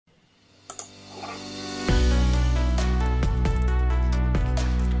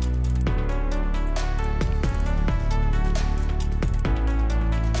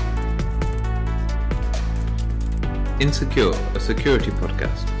Insecure, a security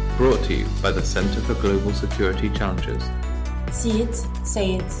podcast, brought to you by the Centre for Global Security Challenges. See it,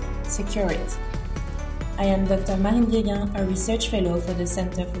 say it, secure it. I am Dr. Marine Guéguin, a research fellow for the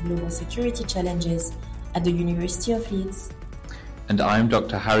Centre for Global Security Challenges at the University of Leeds. And I am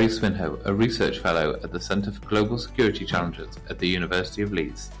Dr. Harry Swinhoe, a research fellow at the Centre for Global Security Challenges at the University of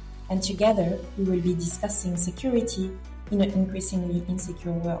Leeds. And together, we will be discussing security in an increasingly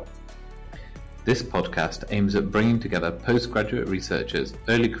insecure world. This podcast aims at bringing together postgraduate researchers,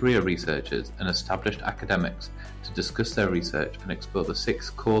 early career researchers, and established academics to discuss their research and explore the 6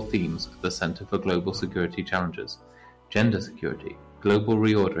 core themes of the Centre for Global Security Challenges: gender security, global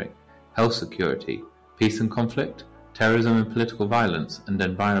reordering, health security, peace and conflict, terrorism and political violence, and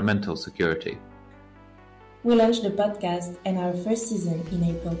environmental security. We launched the podcast and our first season in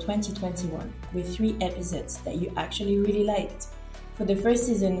April 2021 with 3 episodes that you actually really liked. For the first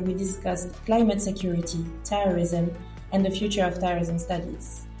season, we discussed climate security, terrorism, and the future of terrorism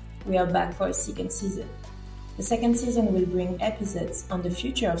studies. We are back for a second season. The second season will bring episodes on the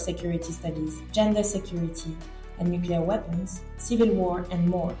future of security studies, gender security, and nuclear weapons, civil war, and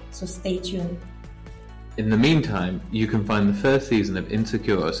more, so stay tuned. In the meantime, you can find the first season of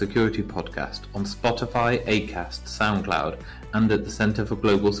Insecure, a security podcast on Spotify, Acast, SoundCloud, and at the Centre for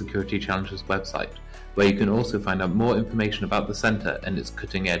Global Security Challenges website, where you can also find out more information about the Centre and its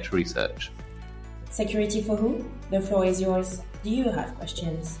cutting-edge research. Security for who? The floor is yours. Do you have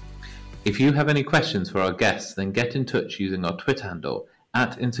questions? If you have any questions for our guests, then get in touch using our Twitter handle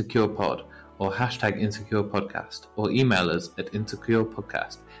 @InsecurePod or #InsecurePodcast, or email us at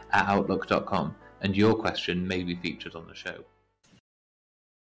insecurepodcast@outlook.com, and your question may be featured on the show.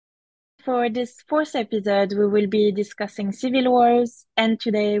 For this 4th episode, we will be discussing civil wars, and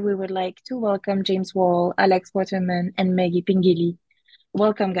today we would like to welcome James Worrell, Alex Waterman, and Maggie Pingili.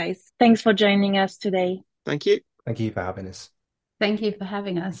 Welcome, guys. Thanks for joining us today. Thank you. Thank you for having us. Thank you for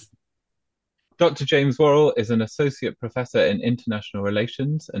having us. Dr. James Worrell is an Associate Professor in International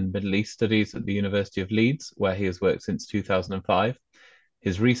Relations and Middle East Studies at the University of Leeds, where he has worked since 2005.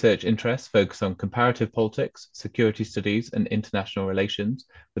 His research interests focus on comparative politics, security studies, and international relations,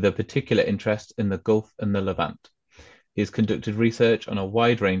 with a particular interest in the Gulf and the Levant. He has conducted research on a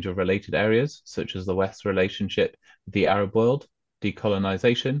wide range of related areas, such as the West's relationship with the Arab world,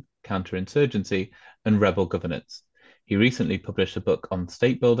 decolonization, counterinsurgency, and rebel governance. He recently published a book on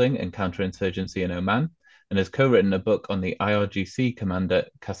state building and counterinsurgency in Oman, and has co-written a book on the IRGC commander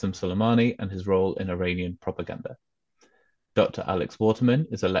Qasem Soleimani and his role in Iranian propaganda. Dr. Alex Waterman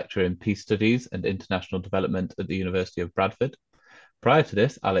is a lecturer in peace studies and international development at the University of Bradford. Prior to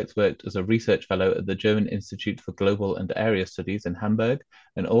this, Alex worked as a research fellow at the German Institute for Global and Area Studies in Hamburg,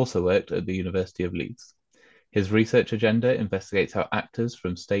 and also worked at the University of Leeds. His research agenda investigates how actors,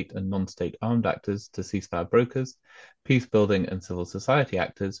 from state and non-state armed actors to ceasefire brokers, peace building and civil society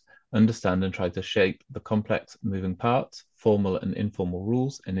actors, understand and try to shape the complex moving parts, formal and informal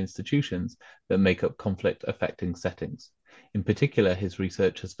rules and institutions that make up conflict-affecting settings. In particular, his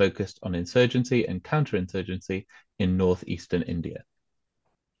research has focused on insurgency and counterinsurgency in northeastern India.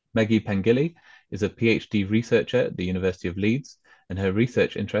 Maggie Pingili is a PhD researcher at the University of Leeds, and her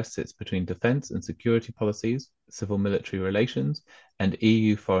research interest sits between defence and security policies, civil-military relations, and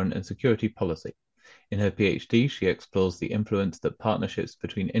EU foreign and security policy. In her PhD, she explores the influence that partnerships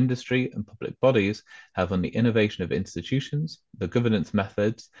between industry and public bodies have on the innovation of institutions, the governance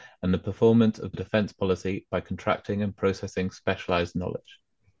methods, and the performance of defence policy by contracting and processing specialised knowledge.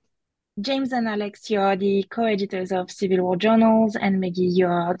 James and Alex, you are the co-editors of Civil War Journals, and Maggie, you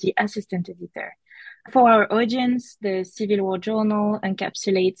are the assistant editor. For our audience, the Civil War Journal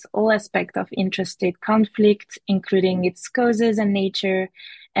encapsulates all aspects of interstate conflict, including its causes and nature,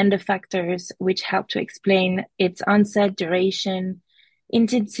 and the factors which help to explain its onset, duration,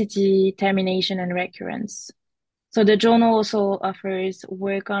 intensity, termination, and recurrence. So the journal also offers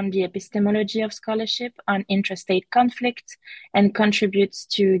work on the epistemology of scholarship on interstate conflict and contributes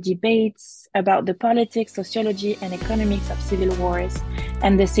to debates about the politics, sociology, and economics of civil wars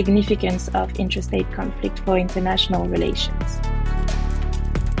and the significance of interstate conflict for international relations.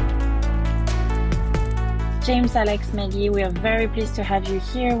 James, Alex, Maggie, we are very pleased to have you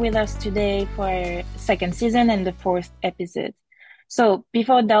here with us today for our 2nd season and the 4th episode. So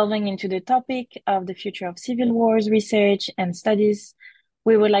before delving into the topic of the future of civil wars research and studies,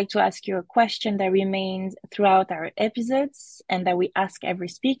 we would like to ask you a question that remains throughout our episodes and that we ask every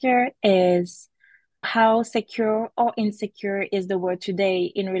speaker is, how secure or insecure is the world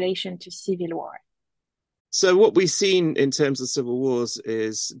today in relation to civil war? So what we've seen in terms of civil wars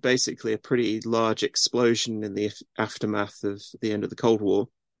is basically a pretty large explosion in the aftermath of the end of the Cold War,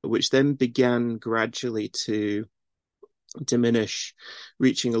 which then began gradually to diminish,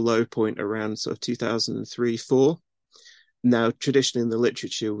 reaching a low point around sort of 2003-4. Now, traditionally in the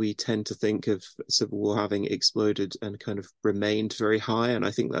literature, we tend to think of civil war having exploded and kind of remained very high, and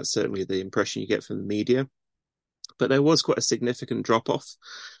I think that's certainly the impression you get from the media. But there was quite a significant drop-off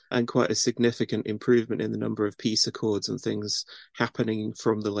and quite a significant improvement in the number of peace accords and things happening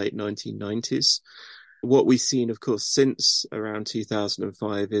from the late 1990s. What we've seen, of course, since around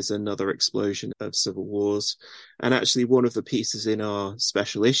 2005 is another explosion of civil wars. And actually, one of the pieces in our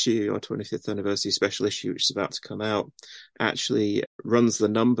special issue, our 25th anniversary special issue, which is about to come out, actually runs the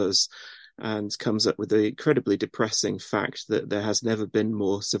numbers and comes up with the incredibly depressing fact that there has never been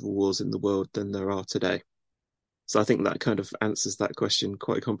more civil wars in the world than there are today. So I think that kind of answers that question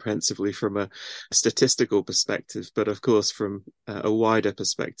quite comprehensively from a statistical perspective. But of course, from a wider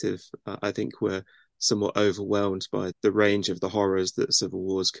perspective, I think we're somewhat overwhelmed by the range of the horrors that civil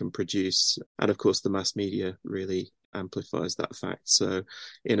wars can produce. And of course, the mass media really amplifies that fact. So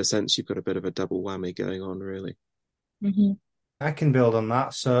in a sense, you've got a bit of a double whammy going on, really. Mm-hmm. I can build on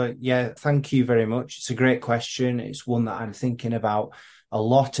that. So yeah, thank you very much. It's a great question. It's one that I'm thinking about a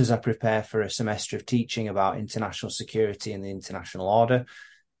lot as I prepare for a semester of teaching about international security and the international order.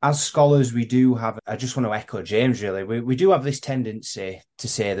 As scholars, we do have, I just want to echo James, really, we do have this tendency to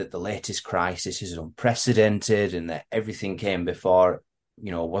say that the latest crisis is unprecedented and that everything came before,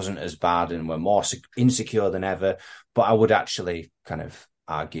 wasn't as bad and we're more insecure than ever. But I would actually kind of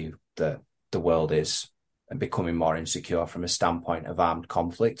argue that the world is becoming more insecure from a standpoint of armed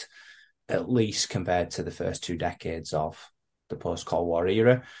conflict, at least compared to the first 2 decades of the post-Cold War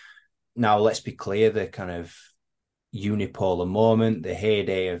era. Now, let's be clear, the kind of unipolar moment, the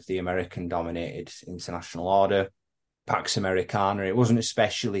heyday of the American-dominated international order, Pax Americana, it wasn't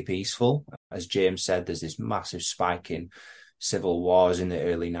especially peaceful. As James said, there's this massive spike in civil wars in the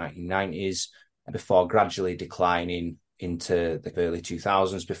early 1990s before gradually declining into the early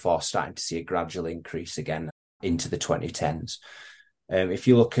 2000s before starting to see a gradual increase again into the 2010s. If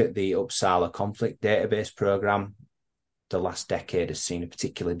you look at the Uppsala Conflict Database Programme, the last decade has seen a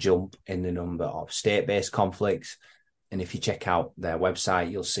particular jump in the number of state-based conflicts. And if you check out their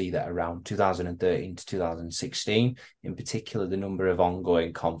website, you'll see that around 2013 to 2016, in particular, the number of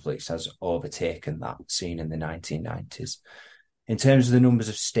ongoing conflicts has overtaken that seen in the 1990s. In terms of the numbers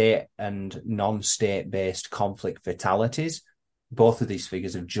of state and non-state-based conflict fatalities, both of these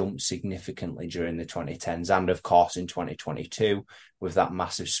figures have jumped significantly during the 2010s and, of course, in 2022, with that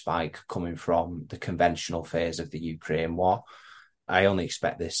massive spike coming from the conventional phase of the Ukraine war. I only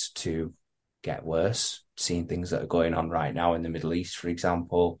expect this to get worse, seeing things that are going on right now in the Middle East, for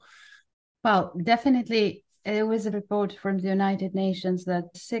example. Well, definitely, there was a report from the United Nations that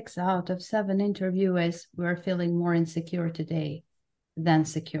 6 out of 7 interviewers were feeling more insecure today than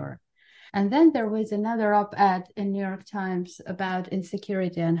secure. And then there was another op-ed in New York Times about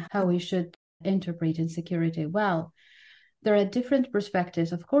insecurity and how we should interpret insecurity. Well, there are different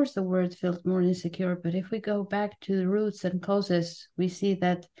perspectives. Of course, the world feels more insecure, but if we go back to the roots and causes, we see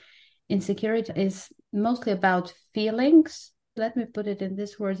that insecurity is mostly about feelings. Let me put it in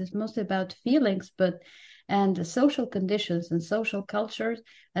this words. It's mostly about feelings, and social conditions and social cultures,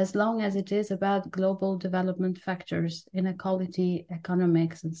 as long as it is about global development factors, inequality,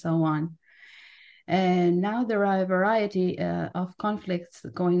 economics, and so on. And now there are a variety of conflicts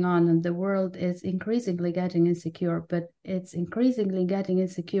going on, and the world is increasingly getting insecure, but it's increasingly getting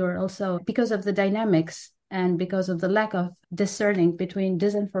insecure also because of the dynamics and because of the lack of discerning between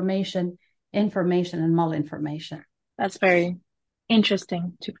disinformation, information, and malinformation. That's very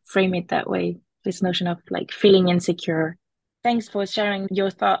interesting to frame it that way, this notion of like feeling insecure. Thanks for sharing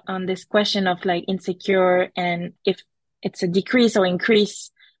your thought on this question of like insecure and if it's a decrease or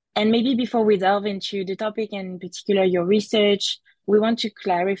increase. And maybe before we delve into the topic and in particular your research, we want to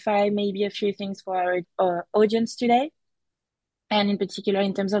clarify maybe a few things for our audience today. And in particular,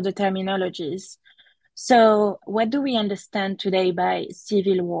 in terms of the terminologies. So what do we understand today by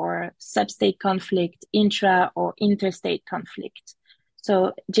civil war, sub-state conflict, intra or interstate conflict?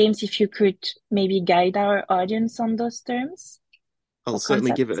 So James, if you could maybe guide our audience on those terms. I'll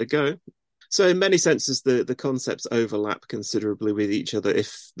certainly give it a go. So in many senses, the concepts overlap considerably with each other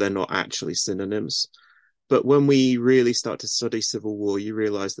if they're not actually synonyms. But when we really start to study civil war, you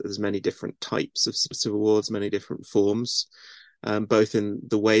realize that there's many different types of civil wars, many different forms, both in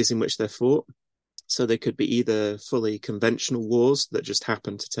the ways in which they're fought. So they could be either fully conventional wars that just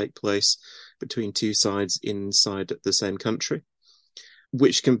happen to take place between two sides inside the same country,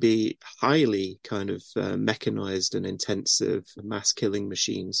 which can be highly kind of mechanized and intensive mass killing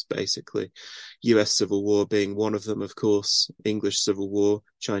machines, basically. US Civil War being one of them, of course, English Civil War,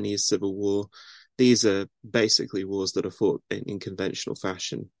 Chinese Civil War. these are basically wars that are fought in conventional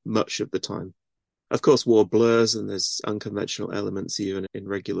fashion much of the time. Of course, war blurs and there's unconventional elements even in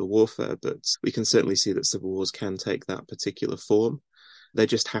regular warfare, but we can certainly see that civil wars can take that particular form. There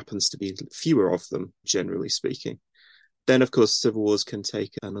just happens to be fewer of them, generally speaking. Then, of course, civil wars can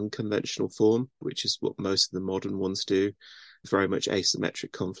take an unconventional form, which is what most of the modern ones do, very much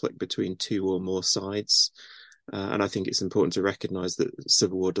asymmetric conflict between two or more sides. And I think it's important to recognize that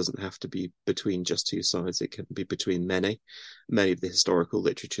civil war doesn't have to be between just two sides. It can be between many. Many of the historical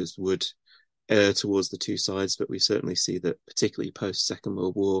literatures would err towards the two sides, but we certainly see that, particularly post Second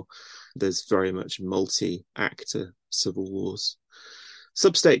World War, there's very much multi-actor civil wars.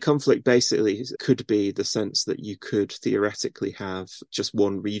 Substate conflict basically could be the sense that you could theoretically have just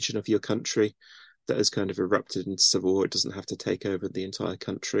one region of your country that has kind of erupted into civil war. It doesn't have to take over the entire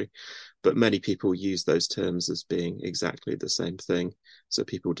country, but many people use those terms as being exactly the same thing. So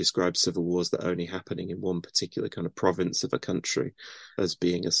people describe civil wars that are only happening in one particular kind of province of a country as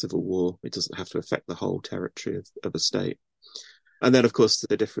being a civil war. It doesn't have to affect the whole territory of a state. And then, of course,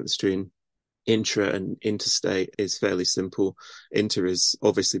 the difference between intra and interstate is fairly simple. Inter is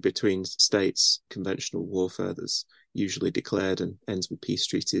obviously between states, conventional warfare that's usually declared and ends with peace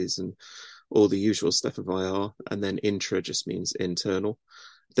treaties and all the usual stuff of IR. And then intra just means internal.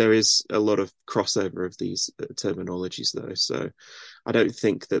 There is a lot of crossover of these terminologies, though. So I don't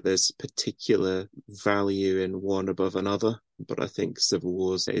think that there's particular value in one above another, but I think civil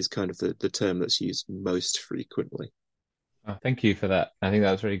wars is kind of the term that's used most frequently. Oh, thank you for that. I think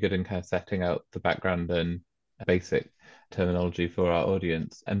that was really good in kind of setting out the background and basic terminology for our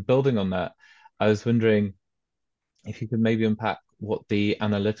audience. And building on that, I was wondering if you could maybe unpack what the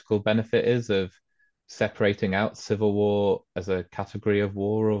analytical benefit is of separating out civil war as a category of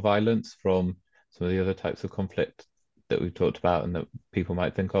war or violence from some of the other types of conflict that we've talked about and that people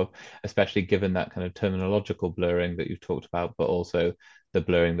might think of, especially given that kind of terminological blurring that you've talked about, but also the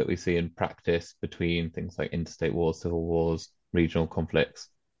blurring that we see in practice between things like interstate wars, civil wars, regional conflicts,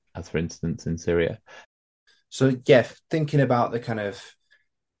 as for instance in Syria. So yeah, thinking about the kind of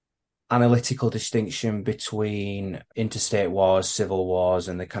analytical distinction between interstate wars, civil wars,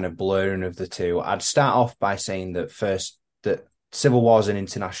 and the kind of blurring of the two, I'd start off by saying that first, that civil wars and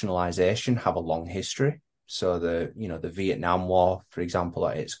internationalization have a long history. So the Vietnam War, for example,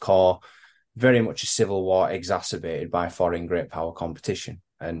 at its core, very much a civil war exacerbated by foreign great power competition.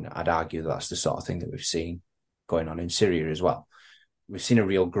 And I'd argue that's the sort of thing that we've seen going on in Syria as well. We've seen a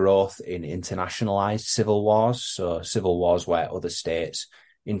real growth in internationalized civil wars. So civil wars where other states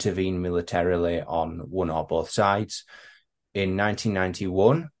intervene militarily on one or both sides. In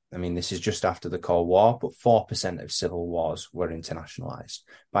 1991, I mean, this is just after the Cold War, but 4% of civil wars were internationalized.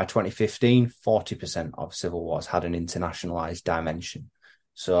 By 2015, 40% of civil wars had an internationalized dimension.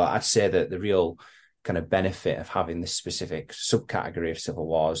 So I'd say that the real kind of benefit of having this specific subcategory of civil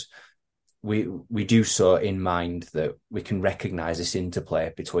wars, we do so in mind that we can recognize this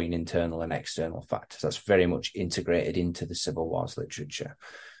interplay between internal and external factors. That's very much integrated into the civil wars literature.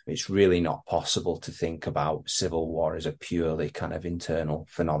 It's really not possible to think about civil war as a purely kind of internal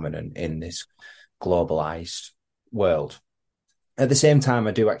phenomenon in this globalized world. At the same time,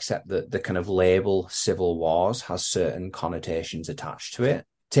 I do accept that the kind of label civil wars has certain connotations attached to it.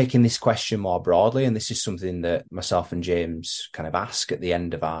 Taking this question more broadly, and this is something that myself and James kind of ask at the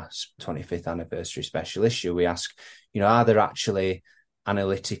end of our 25th anniversary special issue, we ask, are there actually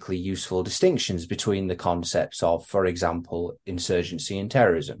analytically useful distinctions between the concepts of, for example, insurgency and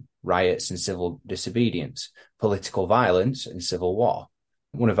terrorism, riots and civil disobedience, political violence and civil war?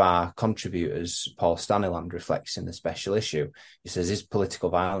 One of our contributors, Paul Staniland, reflects in the special issue. He says, is political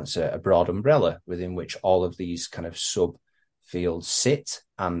violence a broad umbrella within which all of these kind of subfields sit?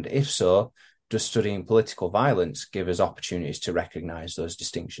 And if so, does studying political violence give us opportunities to recognise those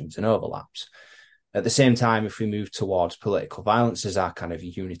distinctions and overlaps? At the same time, if we move towards political violence as our kind of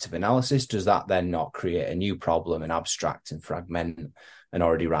unit of analysis, does that then not create a new problem and abstract and fragment an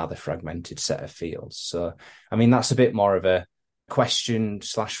already rather fragmented set of fields? So, I mean, that's a bit more of a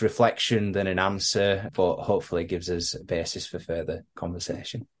question/reflection than an answer, but hopefully gives us a basis for further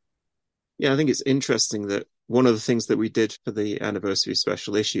conversation. Yeah, I think it's interesting that one of the things that we did for the anniversary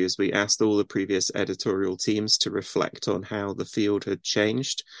special issue is we asked all the previous editorial teams to reflect on how the field had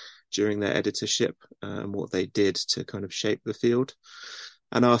changed during their editorship and what they did to kind of shape the field.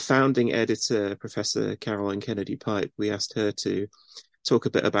 And our founding editor, Professor Caroline Kennedy Pipe, we asked her to talk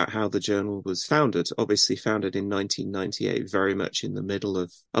a bit about how the journal was founded. Obviously founded in 1998, very much in the middle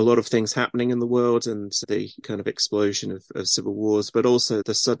of a lot of things happening in the world and the kind of explosion of civil wars, but also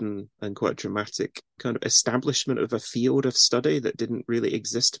the sudden and quite dramatic kind of establishment of a field of study that didn't really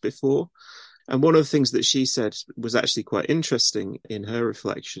exist before. And one of the things that she said was actually quite interesting in her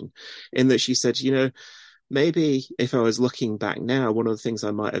reflection, in that she said, maybe if I was looking back now, one of the things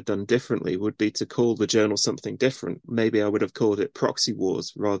I might have done differently would be to call the journal something different. Maybe I would have called it Proxy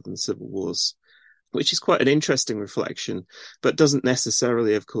Wars rather than Civil Wars, which is quite an interesting reflection, but doesn't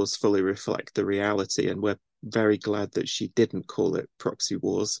necessarily, of course, fully reflect the reality. And we're very glad that she didn't call it Proxy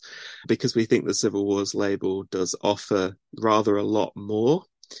Wars, because we think the Civil Wars label does offer rather a lot more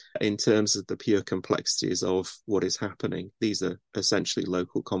in terms of the pure complexities of what is happening. These are essentially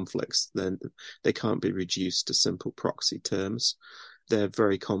local conflicts. Then they can't be reduced to simple proxy terms. They're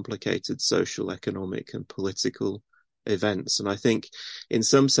very complicated social, economic, and political events. And I think in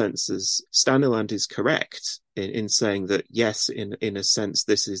some senses, Staniland is correct in saying that, yes, in a sense,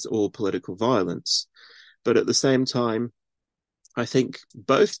 this is all political violence. But at the same time, I think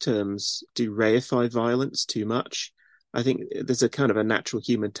both terms do reify violence too much. I think there's a kind of a natural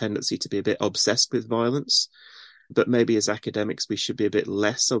human tendency to be a bit obsessed with violence, but maybe as academics, we should be a bit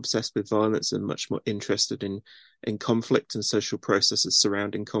less obsessed with violence and much more interested in conflict and social processes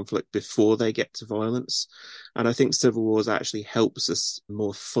surrounding conflict before they get to violence. And I think Civil Wars actually helps us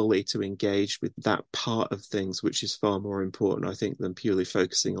more fully to engage with that part of things, which is far more important, I think, than purely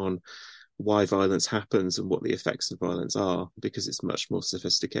focusing on why violence happens and what the effects of violence are, because it's much more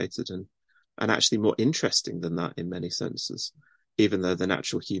sophisticated and actually more interesting than that in many senses, even though the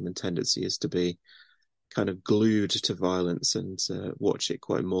natural human tendency is to be kind of glued to violence and watch it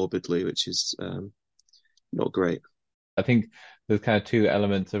quite morbidly, which is not great. I think there's kind of two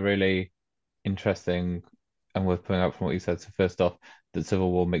elements are really interesting and worth pulling out from what you said. So first off, that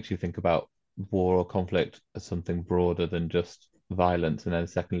Civil War makes you think about war or conflict as something broader than just violence. And then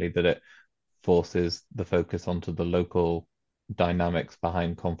secondly, that it forces the focus onto the local dynamics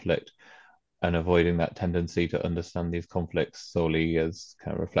behind conflict and avoiding that tendency to understand these conflicts solely as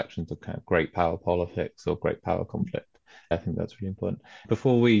kind of reflections of kind of great power politics or great power conflict. I think that's really important.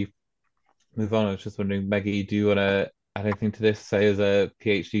 Before we move on, I was just wondering, Maggie, do you want to add anything to this? Say, as a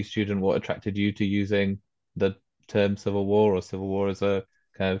PhD student, what attracted you to using the term Civil War or Civil War as a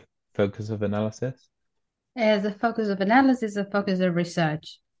kind of focus of analysis? As a focus of analysis, a focus of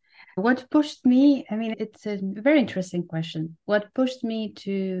research. What pushed me, I mean, it's a very interesting question. What pushed me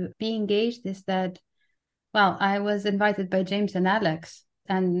to be engaged is that, well, I was invited by James and Alex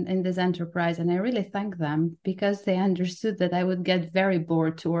and in this enterprise, and I really thank them because they understood that I would get very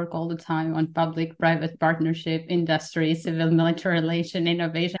bored to work all the time on public-private partnership, industry, civil-military relation,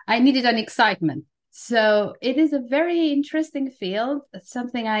 innovation. I needed an excitement. So it is a very interesting field. It's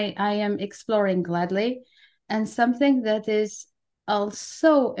something I am exploring gladly, and something that is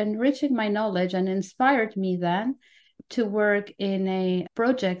also enriching my knowledge and inspired me then to work in a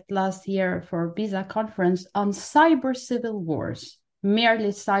project last year for BISA conference on cyber civil wars, merely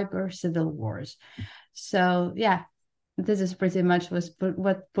cyber civil wars. So yeah, this is pretty much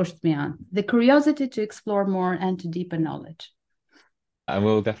what pushed me on. The curiosity to explore more and to deepen knowledge. And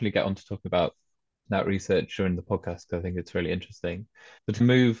we'll definitely get on to talk about that research during the podcast because I think it's really interesting. But to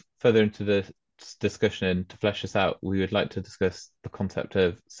move further into the discussion and to flesh this out, we would like to discuss the concept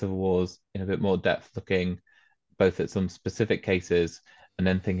of civil wars in a bit more depth, looking both at some specific cases and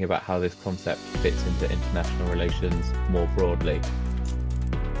then thinking about how this concept fits into international relations more broadly.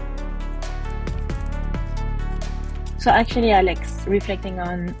 So actually, Alex, reflecting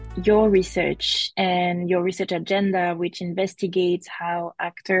on your research and your research agenda, which investigates how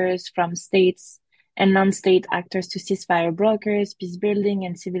actors from states and non-state actors to ceasefire brokers, peace building,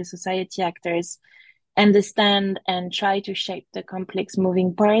 and civil society actors understand and try to shape the complex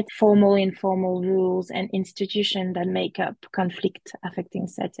moving parts, formal, informal rules, and institutions that make up conflict affecting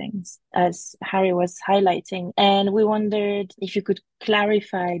settings, as Harry was highlighting. And we wondered if you could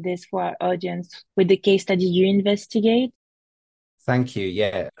clarify this for our audience with the case study you investigate. Thank you.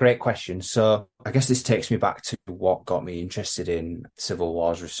 Yeah, great question. So I guess this takes me back to what got me interested in civil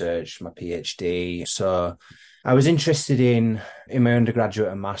wars research, my PhD. So I was interested in my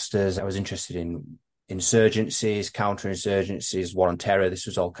undergraduate and master's, I was interested in insurgencies, counterinsurgencies, war on terror. This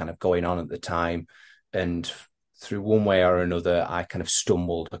was all kind of going on at the time. And through one way or another, I kind of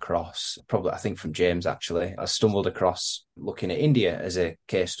stumbled across, probably I think from James actually, I stumbled across looking at India as a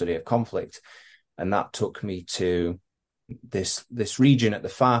case study of conflict. And that took me to this region at the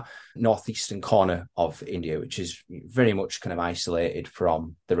far northeastern corner of India, which is very much kind of isolated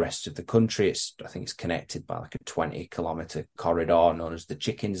from the rest of the country. I think it's connected by like a 20-kilometer corridor known as the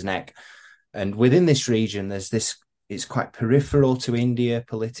Chicken's Neck. And within this region, it's quite peripheral to India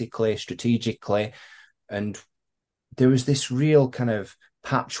politically, strategically. And there was this real kind of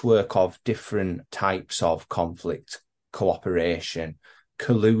patchwork of different types of conflict cooperation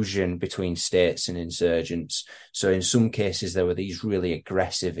collusion between states and insurgents. So in some cases, there were these really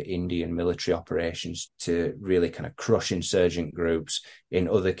aggressive Indian military operations to really kind of crush insurgent groups. In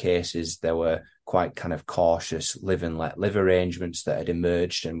other cases, there were quite kind of cautious live and let live arrangements that had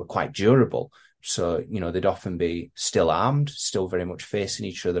emerged and were quite durable. So, they'd often be still armed, still very much facing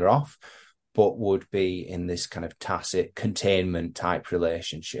each other off, but would be in this kind of tacit containment type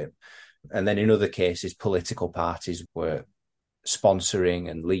relationship. And then in other cases, political parties were sponsoring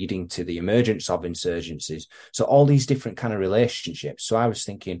and leading to the emergence of insurgencies. So all these different kind of relationships. So I was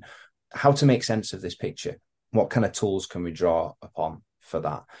thinking how to make sense of this picture. What kind of tools can we draw upon for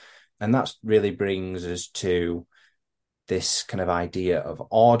that? And that really brings us to this kind of idea of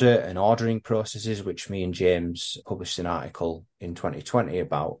order and ordering processes, which me and James published an article in 2020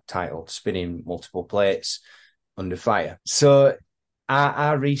 about, titled Spinning Multiple Plates Under Fire. So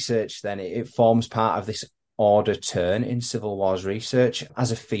our research then, it forms part of this order turn in civil wars research.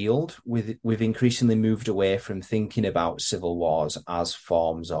 As a field, we've increasingly moved away from thinking about civil wars as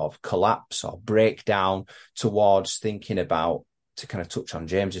forms of collapse or breakdown towards thinking about, to kind of touch on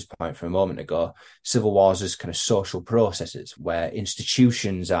James's point from a moment ago, civil wars as kind of social processes where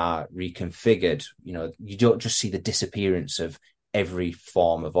institutions are reconfigured. You don't just see the disappearance of every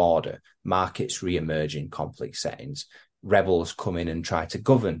form of order. Markets re-emerge in conflict settings. Rebels come in and try to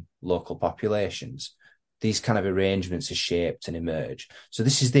govern local populations. These kind of arrangements are shaped and emerge. So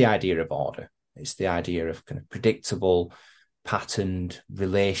this is the idea of order. It's the idea of kind of predictable, patterned,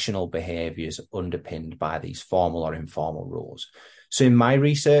 relational behaviours underpinned by these formal or informal rules. So in my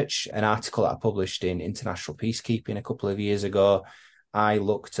research, an article that I published in International Peacekeeping a couple of years ago, I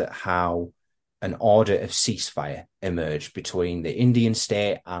looked at how an order of ceasefire emerged between the Indian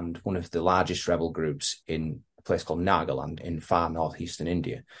state and one of the largest rebel groups in a place called Nagaland in far northeastern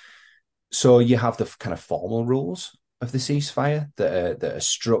India. So you have the kind of formal rules of the ceasefire that are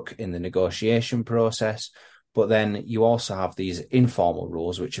struck in the negotiation process, but then you also have these informal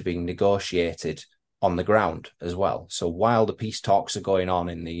rules which are being negotiated on the ground as well. So while the peace talks are going on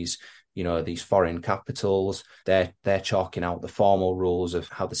in these foreign capitals, they're chalking out the formal rules of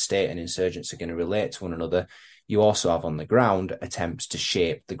how the state and insurgents are going to relate to one another. You also have on the ground attempts to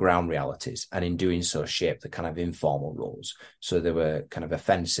shape the ground realities, and in doing so shape the kind of informal rules. So there were kind of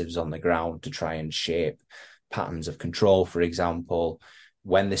offensives on the ground to try and shape patterns of control. For example,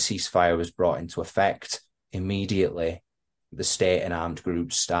 when the ceasefire was brought into effect, immediately the state and armed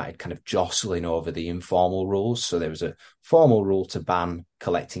groups started kind of jostling over the informal rules. So there was a formal rule to ban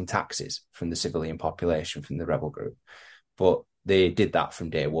collecting taxes from the civilian population, from the rebel group, but they did that from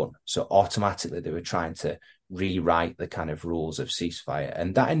day one. So automatically they were trying to rewrite the kind of rules of ceasefire.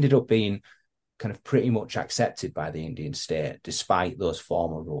 And that ended up being kind of pretty much accepted by the Indian state, despite those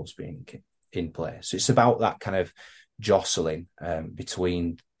formal rules being in place. So it's about that kind of jostling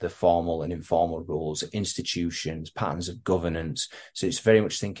between the formal and informal rules, institutions, patterns of governance. So it's very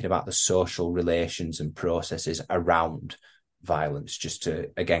much thinking about the social relations and processes around violence, just to,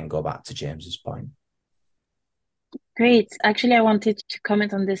 again, go back to James's point. Great. Actually, I wanted to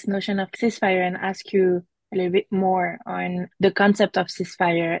comment on this notion of ceasefire and ask you a little bit more on the concept of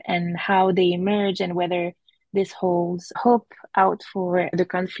ceasefire and how they emerge and whether this holds hope out for the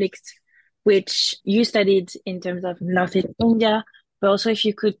conflicts which you studied in terms of Northeast India, but also if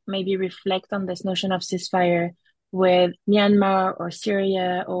you could maybe reflect on this notion of ceasefire with Myanmar or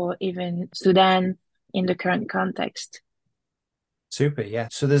Syria or even Sudan in the current context. Super, yeah.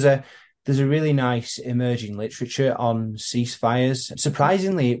 So there's a really nice emerging literature on ceasefires.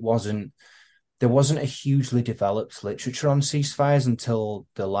 Surprisingly, there wasn't a hugely developed literature on ceasefires until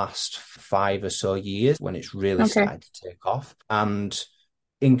the last 5 or so years, when it's really started to take off. And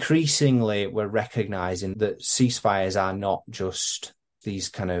increasingly, we're recognizing that ceasefires are not just these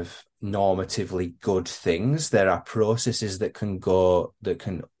kind of normatively good things. There are processes that can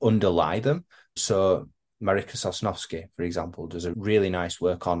underlie them. So Marika Sosnowski, for example, does a really nice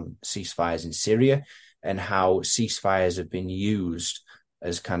work on ceasefires in Syria and how ceasefires have been used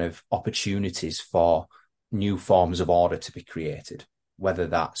as kind of opportunities for new forms of order to be created, whether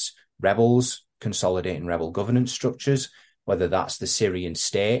that's rebels consolidating rebel governance structures, whether that's the Syrian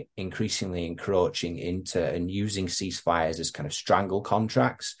state increasingly encroaching into and using ceasefires as kind of strangle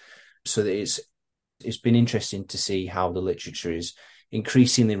contracts. So that it's been interesting to see how the literature is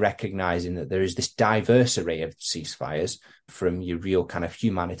increasingly recognizing that there is this diverse array of ceasefires, from your real kind of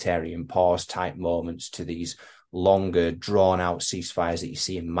humanitarian pause type moments to these longer drawn out ceasefires that you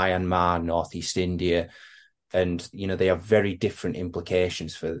see in Myanmar, Northeast India. And, they have very different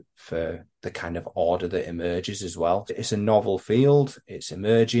implications for the kind of order that emerges as well. It's a novel field. It's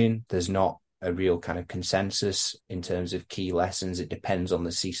emerging. There's not a real kind of consensus in terms of key lessons. It depends on the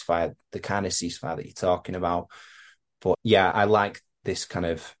ceasefire, the kind of ceasefire that you're talking about. But yeah, I like this kind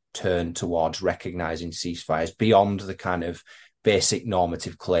of turn towards recognizing ceasefires beyond the kind of basic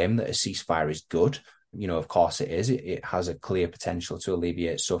normative claim that a ceasefire is good. Of course it is. It has a clear potential to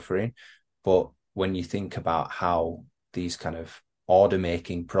alleviate suffering. But when you think about how these kind of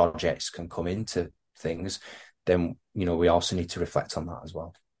order-making projects can come into things, then, we also need to reflect on that as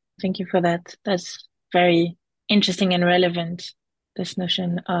well. Thank you for that. That's very interesting and relevant, this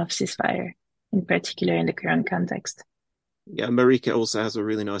notion of ceasefire, in particular in the current context. Yeah, Marika also has a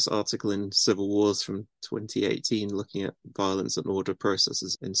really nice article in Civil Wars from 2018 looking at violence and order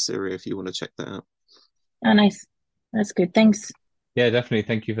processes in Syria, if you want to check that out. Oh, nice. That's good. Thanks. Yeah, definitely.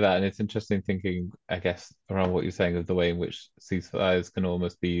 Thank you for that. And it's interesting thinking, I guess, around what you're saying of the way in which ceasefires can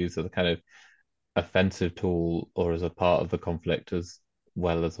almost be used as a kind of offensive tool or as a part of the conflict as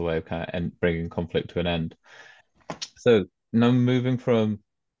well as a way of kind of bringing conflict to an end. So now moving from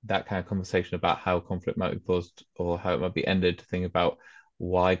that kind of conversation about how conflict might be paused or how it might be ended to think about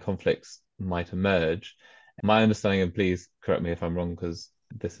why conflicts might emerge. My understanding, and please correct me if I'm wrong because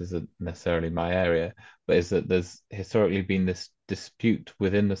this isn't necessarily my area, but is that there's historically been this dispute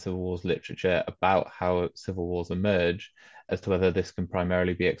within the Civil Wars literature about how civil wars emerge as to whether this can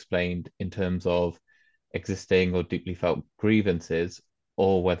primarily be explained in terms of existing or deeply felt grievances,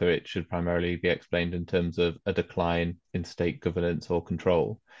 or whether it should primarily be explained in terms of a decline in state governance or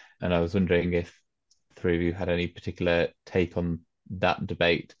control. And I was wondering if the three of you had any particular take on that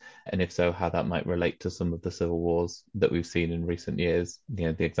debate, and if so, how that might relate to some of the civil wars that we've seen in recent years,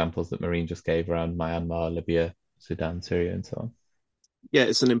 the examples that Maureen just gave around Myanmar, Libya, Sudan, Syria, and so on. Yeah,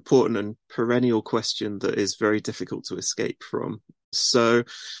 it's an important and perennial question that is very difficult to escape from. So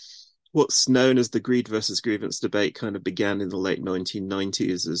what's known as the greed versus grievance debate kind of began in the late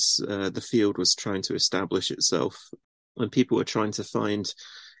 1990s as the field was trying to establish itself, and people were trying to find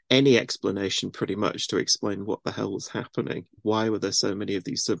any explanation pretty much to explain what the hell was happening. Why were there so many of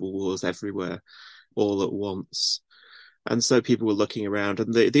these civil wars everywhere all at once? And so people were looking around,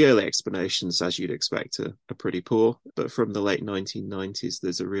 and the early explanations, as you'd expect, are pretty poor. But from the late 1990s,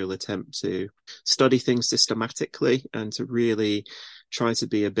 there's a real attempt to study things systematically and to really try to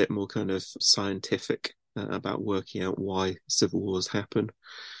be a bit more kind of scientific about working out why civil wars happen.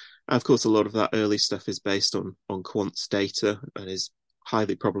 And of course, a lot of that early stuff is based on quants data and is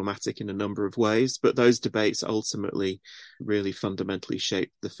highly problematic in a number of ways, but those debates ultimately really fundamentally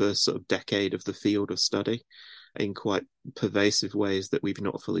shaped the first sort of decade of the field of study in quite pervasive ways that we've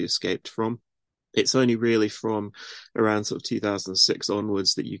not fully escaped from. It's only really from around sort of 2006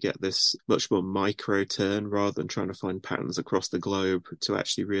 onwards that you get this much more micro turn rather than trying to find patterns across the globe to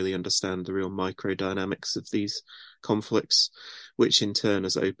actually really understand the real micro dynamics of these conflicts, which in turn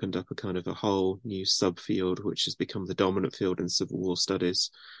has opened up a kind of a whole new subfield, which has become the dominant field in civil war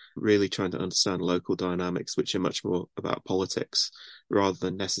studies, really trying to understand local dynamics, which are much more about politics rather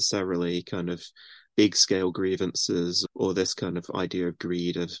than necessarily kind of big scale grievances or this kind of idea of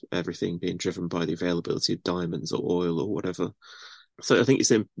greed of everything being driven by the availability of diamonds or oil or whatever. So I think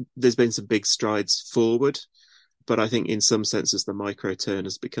there's been some big strides forward, but I think in some senses the micro turn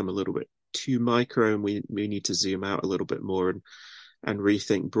has become a little bit too micro, and we need to zoom out a little bit more and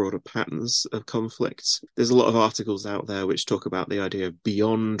rethink broader patterns of conflict. There's a lot of articles out there which talk about the idea of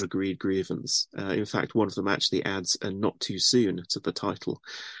beyond greed grievance. In fact, one of them actually adds a not too soon to the title,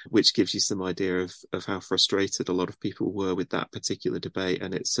 which gives you some idea of how frustrated a lot of people were with that particular debate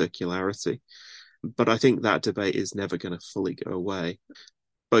and its circularity. But I think that debate is never going to fully go away,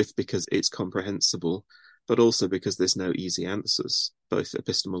 both because it's comprehensible, but also because there's no easy answers, both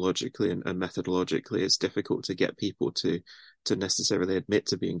epistemologically and methodologically. It's difficult to get people to necessarily admit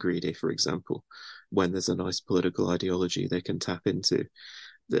to being greedy, for example, when there's a nice political ideology they can tap into,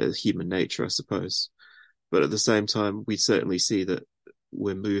 the human nature, I suppose. But at the same time, we certainly see that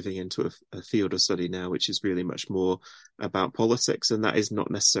we're moving into a field of study now which is really much more about politics, and that is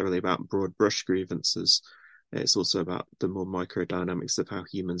not necessarily about broad brush grievances. It's also about the more microdynamics of how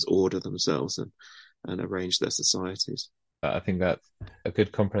humans order themselves and arrange their societies. I think that's a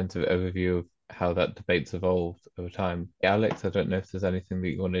good comprehensive overview of how that debate's evolved over time. Alex, I don't know if there's anything that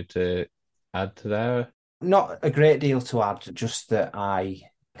you wanted to add to there. Not a great deal to add, just that I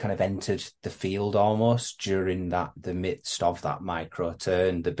kind of entered the field almost during the midst of that micro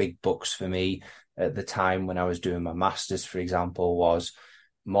turn. The big books for me at the time when I was doing my master's, for example, was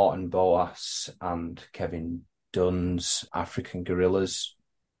Morton Boas and Kevin Dunn's African Guerrillas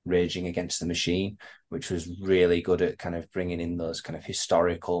Raging Against the Machine, which was really good at kind of bringing in those kind of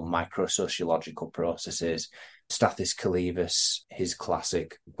historical micro-sociological processes Stathis Kalivas, his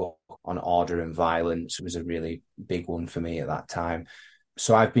classic book on order and violence was a really big one for me at that time.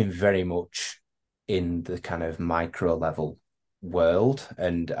 So I've been very much in the kind of micro level world.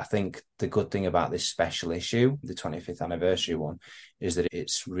 And I think the good thing about this special issue, the 25th anniversary one, is that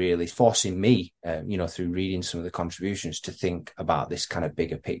it's really forcing me, through reading some of the contributions, to think about this kind of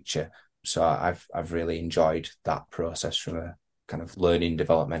bigger picture. So I've really enjoyed that process from a kind of learning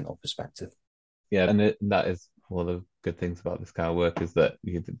developmental perspective. Yeah, and that is one of the good things about this kind of work, is that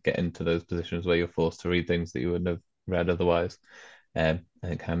you get into those positions where you're forced to read things that you wouldn't have read otherwise. And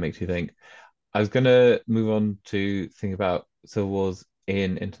it kind of makes you think. I was going to move on to think about civil wars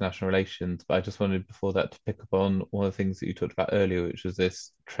in international relations, but I just wanted before that to pick up on one of the things that you talked about earlier, which was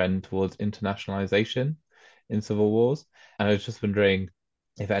this trend towards internationalization in civil wars. And I was just wondering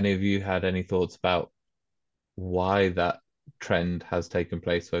if any of you had any thoughts about why that trend has taken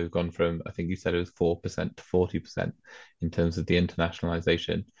place. So we've gone from, I think you said it was 4% to 40% in terms of the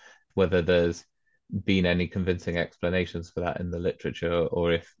internationalization, whether there's been any convincing explanations for that in the literature,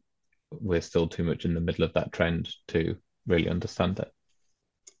 or if we're still too much in the middle of that trend to really understand it.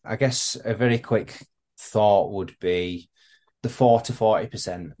 I guess a very quick thought would be the 4 to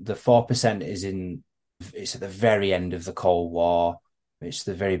 40%. The 4% it's at the very end of the Cold War. It's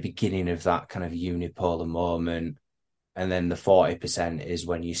the very beginning of that kind of unipolar moment. And then the 40% is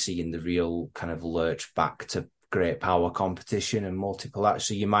when you're seeing the real kind of lurch back to great power competition and multipolar.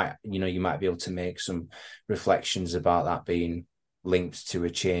 So you might be able to make some reflections about that being linked to a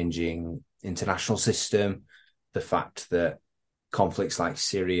changing international system, the fact that conflicts like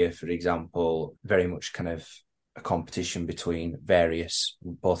Syria, for example, very much kind of a competition between various,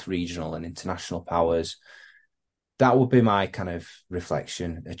 both regional and international powers. That would be my kind of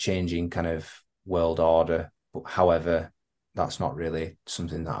reflection, a changing kind of world order. But however, that's not really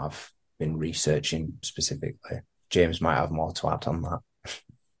something that I've been researching specifically. James might have more to add on that.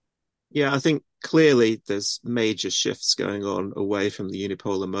 Yeah, I think clearly there's major shifts going on away from the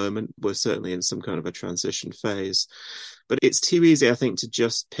unipolar moment. We're certainly in some kind of a transition phase. But it's too easy, I think, to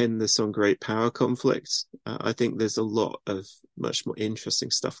just pin this on great power conflicts. I think there's a lot of much more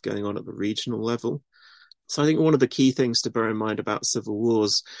interesting stuff going on at the regional level. So I think one of the key things to bear in mind about civil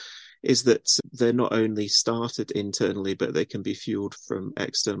wars is that they're not only started internally, but they can be fueled from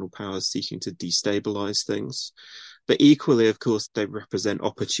external powers seeking to destabilize things. But equally, of course, they represent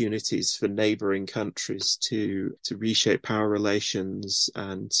opportunities for neighboring countries to reshape power relations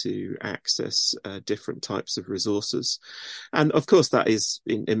and to access different types of resources. And of course, that is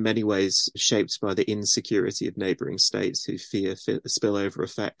in many ways shaped by the insecurity of neighboring states who fear spillover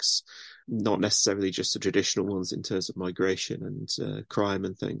effects, not necessarily just the traditional ones in terms of migration and crime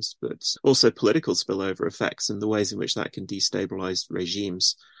and things, but also political spillover effects and the ways in which that can destabilize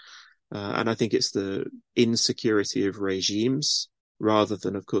regimes. And I think it's the insecurity of regimes rather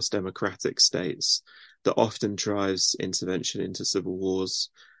than, of course, democratic states that often drives intervention into civil wars,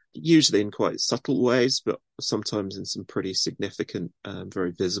 usually in quite subtle ways, but sometimes in some pretty significant,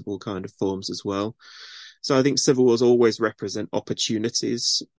 very visible kind of forms as well. So I think civil wars always represent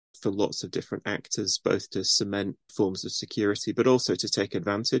opportunities for lots of different actors, both to cement forms of security, but also to take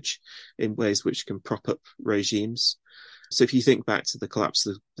advantage in ways which can prop up regimes. So if you think back to the collapse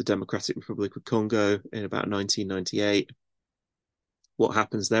of the Democratic Republic of Congo in about 1998, what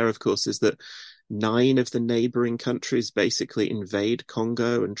happens there, of course, is that 9 of the neighboring countries basically invade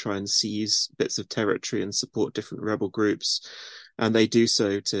Congo and try and seize bits of territory and support different rebel groups. And they do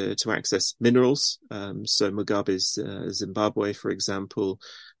so to access minerals. So Mugabe's Zimbabwe, for example,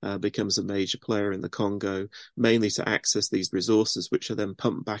 becomes a major player in the Congo, mainly to access these resources, which are then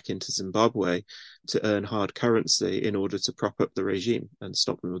pumped back into Zimbabwe to earn hard currency in order to prop up the regime and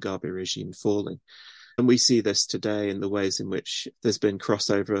stop the Mugabe regime falling. And we see this today in the ways in which there's been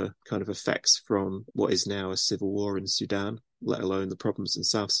crossover kind of effects from what is now a civil war in Sudan, let alone the problems in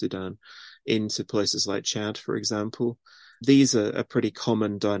South Sudan, into places like Chad, for example. These are pretty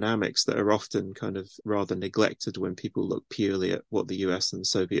common dynamics that are often kind of rather neglected when people look purely at what the US and the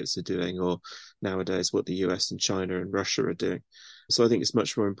Soviets are doing, or nowadays what the US and China and Russia are doing. So I think it's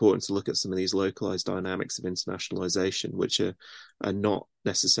much more important to look at some of these localized dynamics of internationalization, which are not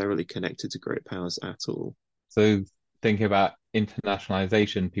necessarily connected to great powers at all. So thinking about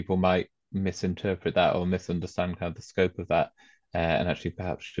internationalization, people might misinterpret that or misunderstand kind of the scope of that, and actually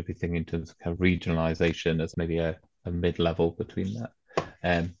perhaps should be thinking in terms of kind of regionalization as maybe a mid-level between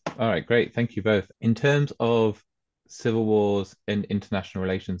that. All right, great. Thank you both. In terms of civil wars and international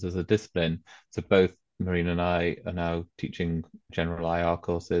relations as a discipline, so both Marina and I are now teaching general IR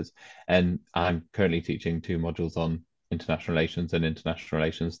courses, and I'm currently teaching 2 modules on international relations and international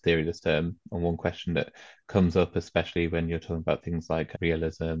relations theory this term. And one question that comes up, especially when you're talking about things like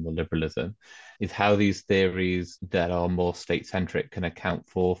realism or liberalism, is how these theories that are more state-centric can account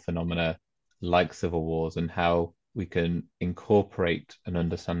for phenomena like civil wars, and how we can incorporate an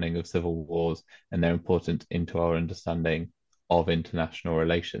understanding of civil wars and their importance into our understanding of international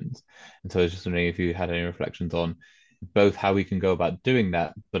relations. And so I was just wondering if you had any reflections on both how we can go about doing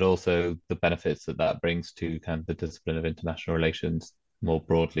that, but also the benefits that that brings to kind of the discipline of international relations more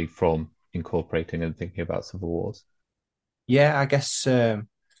broadly from incorporating and thinking about civil wars. Yeah, I guess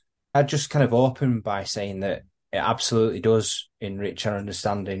I'd just kind of open by saying that it absolutely does enrich our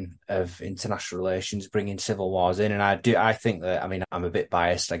understanding of international relations, bringing civil wars in. And I think that, I mean, I'm a bit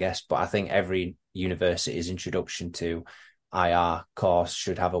biased, I guess, but I think every university's introduction to IR course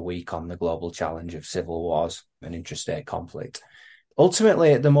should have a week on the global challenge of civil wars and intrastate conflict.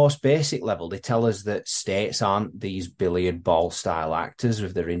 Ultimately, at the most basic level, they tell us that states aren't these billiard ball style actors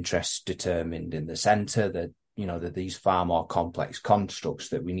with their interests determined in the center, that that these far more complex constructs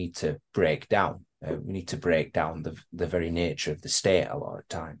that we need to break down. We need to break down the very nature of the state a lot of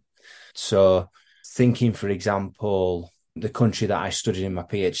time. So thinking, for example, the country that I studied in my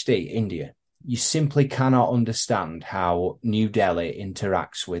PhD, India, you simply cannot understand how New Delhi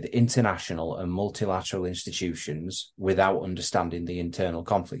interacts with international and multilateral institutions without understanding the internal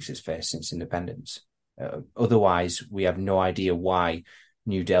conflicts it's faced since independence. Otherwise, we have no idea why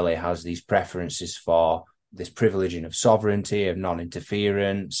New Delhi has these preferences for this privileging of sovereignty, of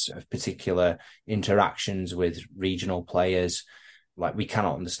non-interference, of particular interactions with regional players. Like, we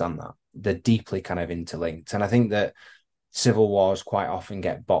cannot understand that. They're deeply kind of interlinked. And I think that civil wars quite often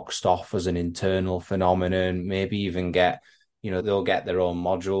get boxed off as an internal phenomenon, maybe even they'll get their own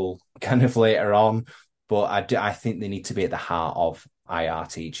module kind of later on. But I think they need to be at the heart of IR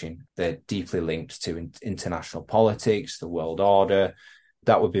teaching. They're deeply linked to international politics, the world order.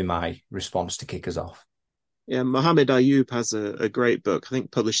 That would be my response to kick us off. Yeah, Mohammed Ayub has a great book, I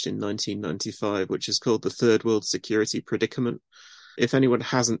think published in 1995, which is called The Third World Security Predicament. If anyone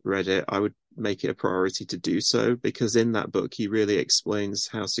hasn't read it, I would make it a priority to do so, because in that book, he really explains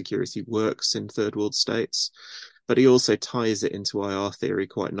how security works in third world states. But he also ties it into IR theory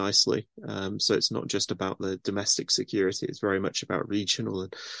quite nicely. So it's not just about the domestic security, it's very much about regional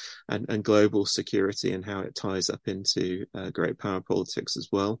and global security and how it ties up into great power politics as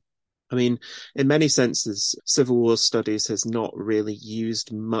well. I mean, in many senses, Civil War studies has not really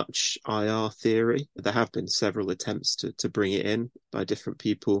used much IR theory. There have been several attempts to bring it in by different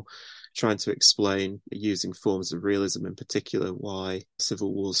people, trying to explain, using forms of realism in particular, why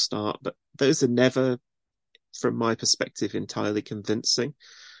civil wars start. But those are never, from my perspective, entirely convincing.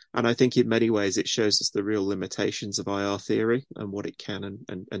 And I think in many ways it shows us the real limitations of IR theory and what it can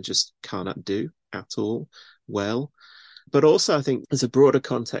and just cannot do at all well. But also, I think there's a broader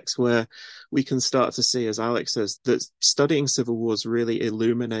context where we can start to see, as Alex says, that studying civil wars really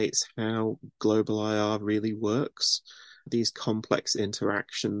illuminates how global IR really works. These complex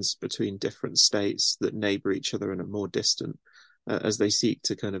interactions between different states that neighbor each other and are more distant as they seek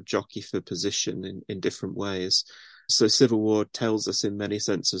to kind of jockey for position in different ways. So civil war tells us in many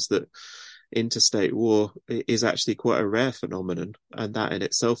senses that interstate war is actually quite a rare phenomenon, and that in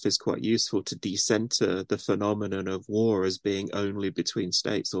itself is quite useful to decenter the phenomenon of war as being only between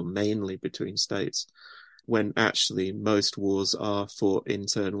states or mainly between states, when actually most wars are fought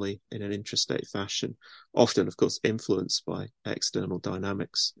internally in an intrastate fashion, often, of course, influenced by external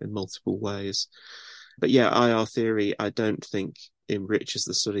dynamics in multiple ways. But yeah, IR theory, I don't think enriches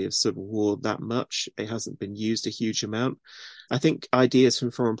the study of civil war that much. It hasn't been used a huge amount. I think ideas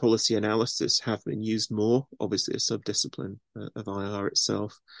from foreign policy analysis have been used more, obviously a subdiscipline of IR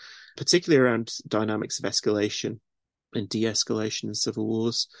itself, particularly around dynamics of escalation and de-escalation in civil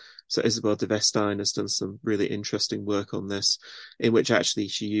wars. So Isabel de Vestine has done some really interesting work on this, in which actually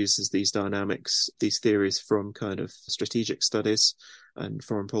she uses these dynamics, these theories from kind of strategic studies and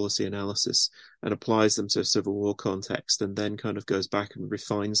foreign policy analysis, and applies them to a civil war context, and then kind of goes back and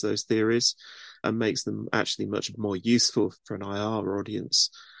refines those theories and makes them actually much more useful for an IR audience.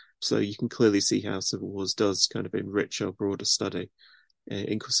 So you can clearly see how civil wars does kind of enrich our broader study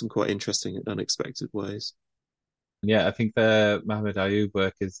in some quite interesting and unexpected ways. Yeah, I think the Mohammed Ayub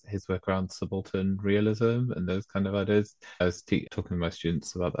work is his work around subaltern realism and those kind of ideas. I was talking to my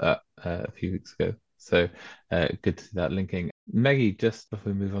students about that a few weeks ago. So good to see that linking. Maggie, just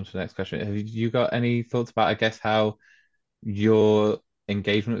before we move on to the next question, have you got any thoughts about, I guess, how your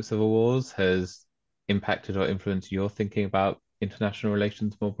engagement with civil wars has impacted or influenced your thinking about international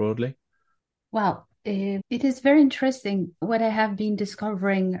relations more broadly? Well, It is very interesting what I have been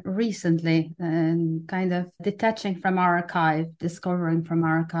discovering recently and kind of detaching from our archive, discovering from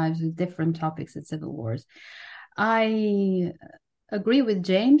our archives with different topics at civil wars. I agree with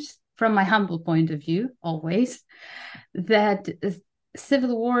James from my humble point of view, always, that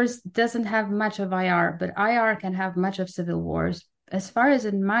civil wars doesn't have much of IR, but IR can have much of civil wars. As far as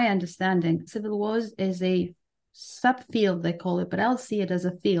in my understanding, civil wars is a subfield, they call it, but I'll see it as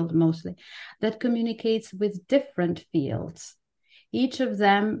a field mostly, that communicates with different fields. Each of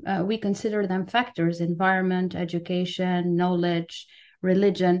them, we consider them factors: environment, education, knowledge,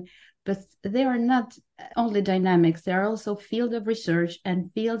 religion, but they are not only dynamics, they are also field of research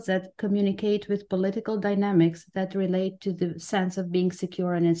and fields that communicate with political dynamics that relate to the sense of being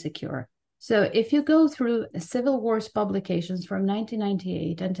secure and insecure. So if you go through civil wars publications from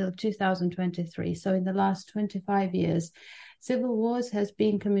 1998 until 2023, so in the last 25 years, civil wars has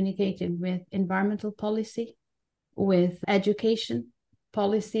been communicating with environmental policy, with education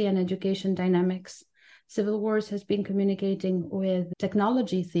policy and education dynamics. Civil wars has been communicating with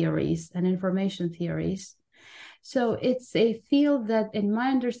technology theories and information theories. So it's a field that, in my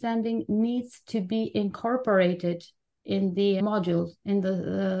understanding, needs to be incorporated in the modules, in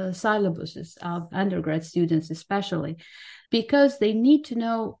the syllabuses of undergrad students, especially, because they need to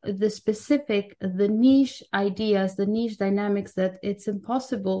know the specific, the niche ideas, the niche dynamics that it's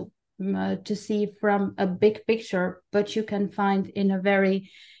impossible to see from a big picture, but you can find in a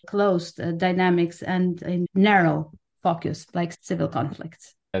very closed dynamics and in narrow focus, like civil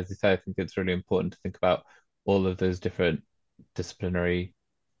conflicts. As you say, I think it's really important to think about all of those different disciplinary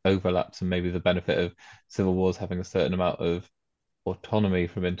overlaps, and maybe the benefit of civil wars having a certain amount of autonomy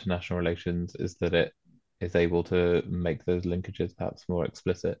from international relations is that it is able to make those linkages perhaps more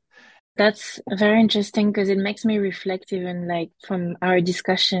explicit. That's very interesting because it makes me reflect even like from our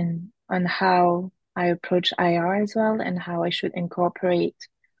discussion on how I approach IR as well, and how I should incorporate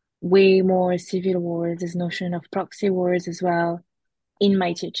way more civil wars, this notion of proxy wars as well in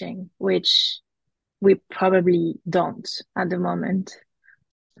my teaching, which we probably don't at the moment.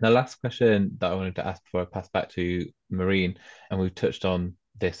 The last question that I wanted to ask before I pass back to Maureen, and we've touched on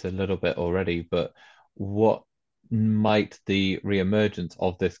this a little bit already, but what might the reemergence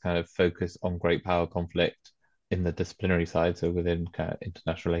of this kind of focus on great power conflict in the disciplinary side, so within kind of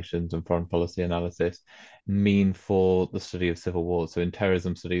international relations and foreign policy analysis, mean for the study of civil wars? So in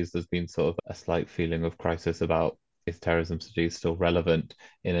terrorism studies, there's been sort of a slight feeling of crisis about, is terrorism studies still relevant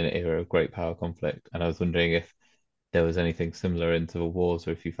in an era of great power conflict? And I was wondering if there was anything similar in civil wars,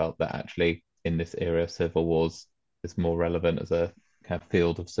 or if you felt that actually in this era civil wars is more relevant as a kind of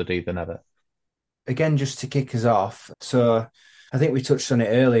field of study than ever. Again, just to kick us off, so I think we touched on it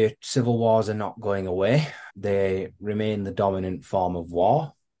earlier, civil wars are not going away. They remain the dominant form of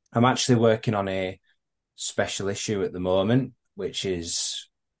war. I'm actually working on a special issue at the moment, which is,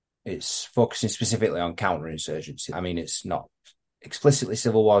 it's focusing specifically on counterinsurgency. I mean, it's not explicitly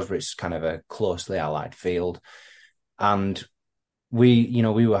civil wars, but it's kind of a closely allied field. And we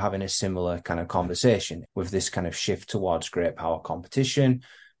were having a similar kind of conversation with this kind of shift towards great power competition.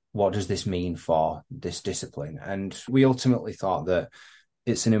 What does this mean for this discipline? And we ultimately thought that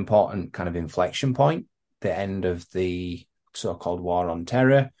it's an important kind of inflection point, the end of the so-called war on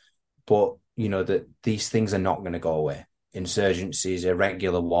terror, but, that these things are not going to go away. Insurgencies,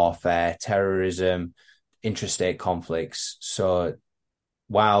 irregular warfare, terrorism, intrastate conflicts. So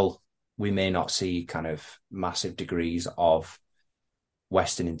while we may not see kind of massive degrees of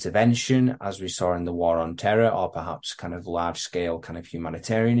Western intervention, as we saw in the war on terror, or perhaps kind of large-scale kind of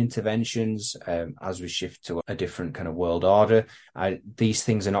humanitarian interventions as we shift to a different kind of world order. These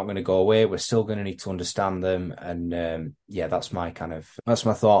things are not going to go away. We're still going to need to understand them. And that's my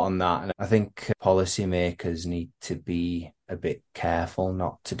thought on that. And I think policymakers need to be a bit careful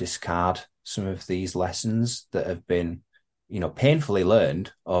not to discard some of these lessons that have been, painfully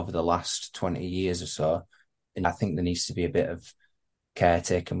learned over the last 20 years or so. And I think there needs to be a bit of care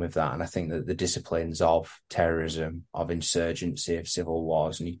taken with that. And I think that the disciplines of terrorism, of insurgency, of civil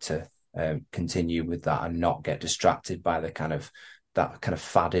wars need to continue with that and not get distracted by that kind of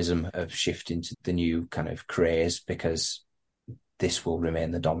faddism of shifting to the new kind of craze, because this will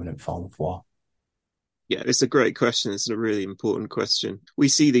remain the dominant form of war. Yeah, it's a great question. It's a really important question. We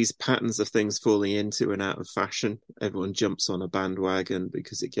see these patterns of things falling into and out of fashion. Everyone jumps on a bandwagon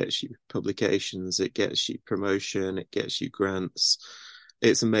because it gets you publications, it gets you promotion, it gets you grants.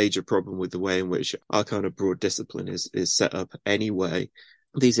 It's a major problem with the way in which our kind of broad discipline is set up anyway.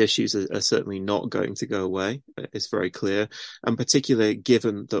 These issues are certainly not going to go away. It's very clear. And particularly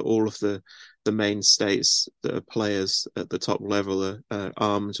given that all of the main states that are players at the top level are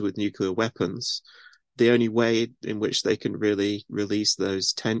armed with nuclear weapons, the only way in which they can really release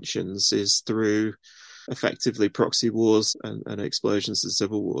those tensions is through effectively proxy wars and explosions and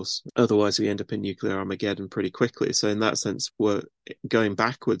civil wars. Otherwise, we end up in nuclear Armageddon pretty quickly. So in that sense, we're going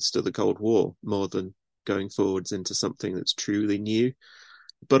backwards to the Cold War more than going forwards into something that's truly new.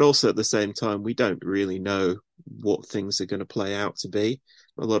 But also at the same time, we don't really know what things are going to play out to be.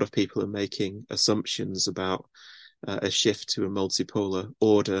 A lot of people are making assumptions about a shift to a multipolar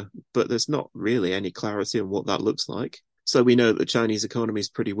order, but there's not really any clarity on what that looks like. So we know that the Chinese economy is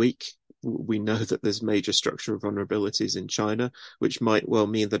pretty weak. We know that there's major structural vulnerabilities in China, which might well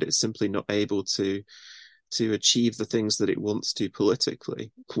mean that it's simply not able to achieve the things that it wants to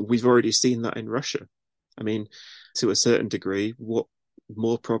politically. We've already seen that in Russia. I mean, to a certain degree, what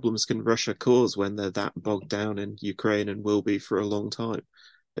more problems can Russia cause when they're that bogged down in Ukraine and will be for a long time?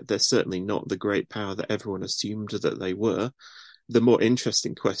 They're certainly not the great power that everyone assumed that they were. The more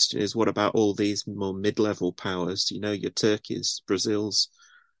interesting question is, what about all these more mid-level powers? Your Turkeys, Brazil's,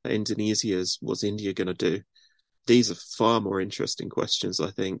 Indonesia's, what's India going to do? These are far more interesting questions,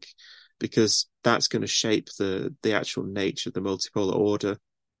 I think, because that's going to shape the actual nature of the multipolar order.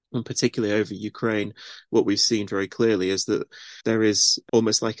 And particularly over Ukraine, what we've seen very clearly is that there is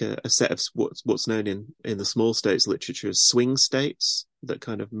almost like a set of what's known in the small states literature as swing states that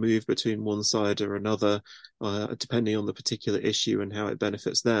kind of move between one side or another, depending on the particular issue and how it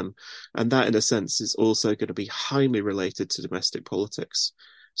benefits them. And that, in a sense, is also going to be highly related to domestic politics.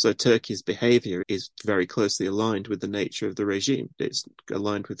 So Turkey's behavior is very closely aligned with the nature of the regime. It's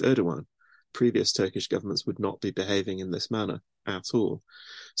aligned with Erdogan. Previous Turkish governments would not be behaving in this manner at all.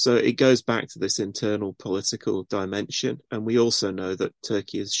 So it goes back to this internal political dimension. And we also know that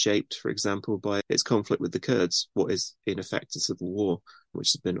Turkey is shaped, for example, by its conflict with the Kurds, what is in effect a civil war,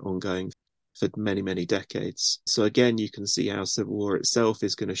 which has been ongoing for many, many decades. So again, you can see how civil war itself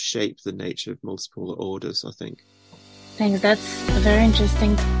is going to shape the nature of multipolar orders, I think. Thanks. That's very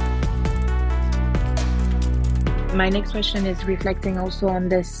interesting. My next question is reflecting also on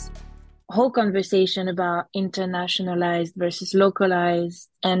this whole conversation about internationalized versus localized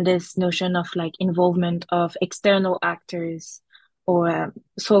and this notion of like involvement of external actors or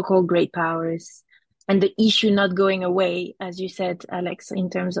so-called great powers, and the issue not going away, as you said, Alex, in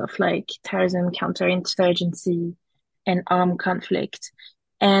terms of like terrorism, counterinsurgency, and armed conflict.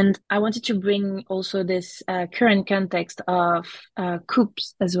 And I wanted to bring also this current context of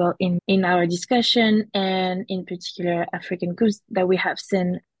coups as well in our discussion, and in particular African coups that we have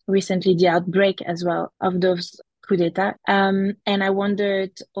seen recently, the outbreak as well of those coup d'etat. And I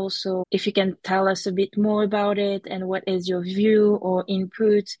wondered also if you can tell us a bit more about it and what is your view or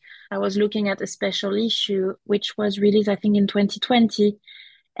input. I was looking at a special issue which was released, I think, in 2020.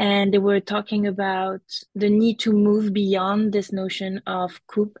 And they were talking about the need to move beyond this notion of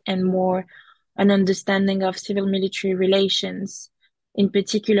coup and more an understanding of civil-military relations, in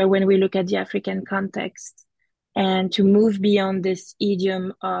particular when we look at the African context, and to move beyond this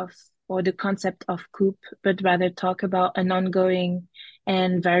idiom of or the concept of coup, but rather talk about an ongoing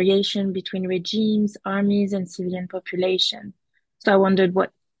and variation between regimes, armies, and civilian population. So I wondered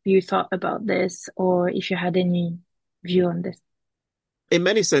what you thought about this, or if you had any view on this. In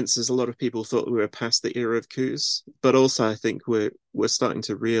many senses, a lot of people thought we were past the era of coups, but also I think we're starting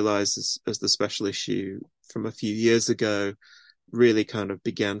to realize as the special issue from a few years ago really kind of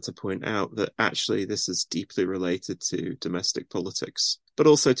began to point out that actually this is deeply related to domestic politics, but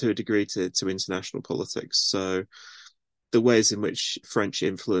also to a degree to international politics. So the ways in which French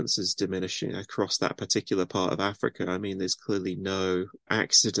influence is diminishing across that particular part of Africa, I mean, there's clearly no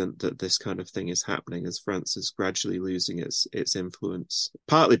accident that this kind of thing is happening as France is gradually losing its influence,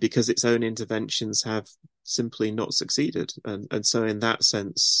 partly because its own interventions have simply not succeeded. And so in that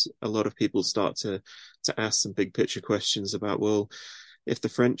sense, a lot of people start to ask some big picture questions about, well, if the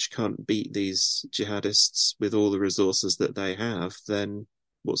French can't beat these jihadists with all the resources that they have, then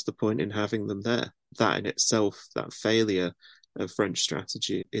what's the point in having them there? That in itself, that failure of French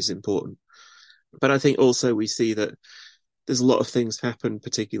strategy is important. But I think also we see that there's a lot of things happened,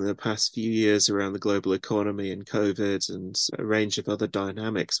 particularly in the past few years around the global economy and COVID and a range of other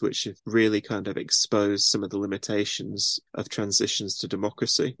dynamics, which have really kind of exposed some of the limitations of transitions to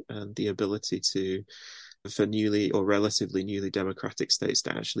democracy and the ability for newly or relatively newly democratic states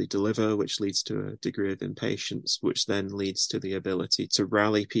to actually deliver, which leads to a degree of impatience, which then leads to the ability to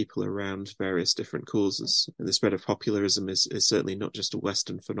rally people around various different causes. And the spread of populism is certainly not just a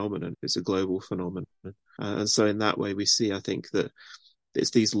Western phenomenon, it's a global phenomenon. And so in that way, we see, I think, that it's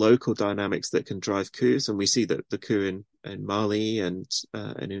these local dynamics that can drive coups. And we see that the coup in Mali and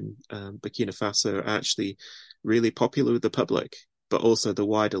in Burkina Faso are actually really popular with the public. but also the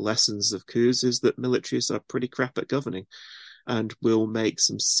wider lessons of coups is that militaries are pretty crap at governing and will make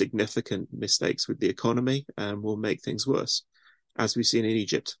some significant mistakes with the economy and will make things worse, as we've seen in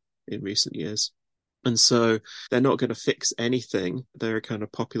Egypt in recent years. And so they're not going to fix anything. They're a kind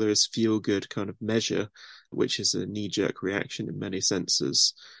of populist feel-good kind of measure, which is a knee-jerk reaction in many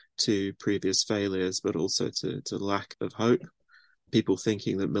senses to previous failures, but also to lack of hope. People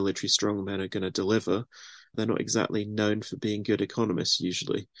thinking that military strongmen are going to deliver. They're not exactly known for being good economists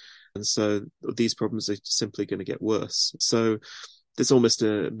usually. And so these problems are simply going to get worse. So there's almost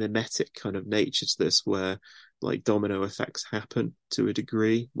a mimetic kind of nature to this, where like domino effects happen to a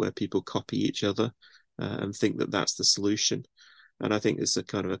degree, where people copy each other and think that that's the solution. And I think it's a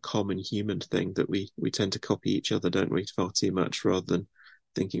kind of a common human thing that we tend to copy each other, don't we, far too much, rather than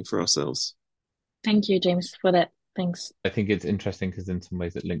thinking for ourselves. Thank you, James, for that. Thanks. I think it's interesting because in some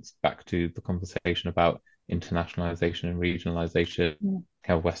ways it links back to the conversation about internationalization and regionalization,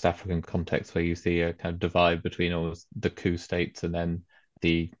 kind of West African context, where you see a kind of divide between all the coup states and then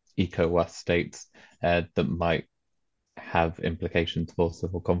the ECOWAS states that might have implications for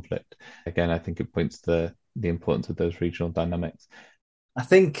civil conflict. Again, I think it points to the importance of those regional dynamics. I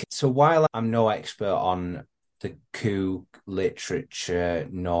think so. While I'm no expert on the coup literature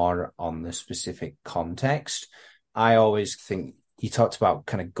nor on the specific context, I always think you talked about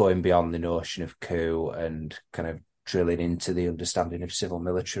kind of going beyond the notion of coup and kind of drilling into the understanding of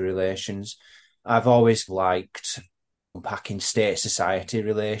civil-military relations. I've always liked unpacking state-society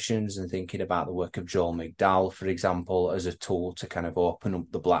relations and thinking about the work of Joel McDowell, for example, as a tool to kind of open up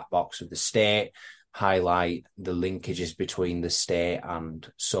the black box of the state, highlight the linkages between the state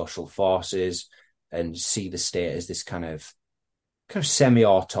and social forces, and see the state as this kind of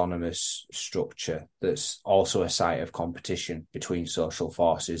semi-autonomous structure that's also a site of competition between social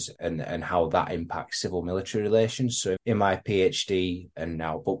forces, and how that impacts civil-military relations. So in my PhD and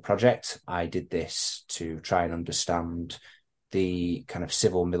now book project, I did this to try and understand the kind of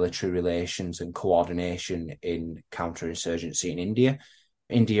civil-military relations and coordination in counterinsurgency in India.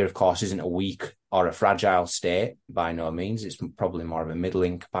 India, of course, isn't a weak or a fragile state by no means. It's probably more of a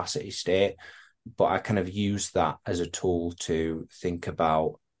middling capacity state. But I kind of use that as a tool to think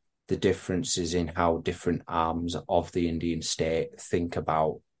about the differences in how different arms of the Indian state think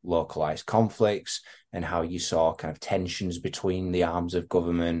about localized conflicts, and how you saw kind of tensions between the arms of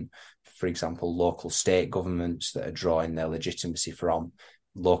government, for example, local state governments that are drawing their legitimacy from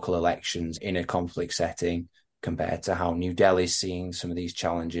local elections in a conflict setting, compared to how New Delhi is seeing some of these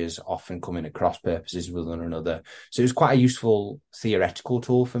challenges often coming at cross purposes with one another. So it was quite a useful theoretical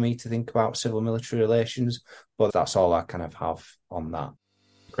tool for me to think about civil-military relations, but that's all I kind of have on that.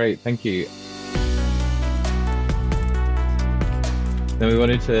 Great, thank you. Then we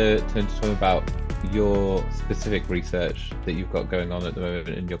wanted to turn to talk about your specific research that you've got going on at the moment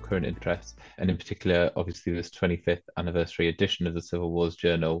and your current interests, and in particular, obviously, this 25th anniversary edition of the Civil Wars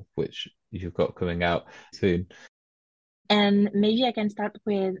Journal, which you've got coming out soon. And maybe I can start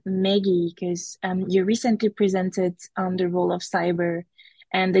with Maggie, because you recently presented on the role of cyber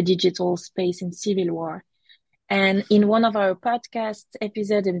and the digital space in civil war. And in one of our podcast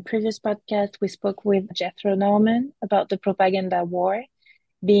episodes and previous podcast, we spoke with Jethro Norman about the propaganda war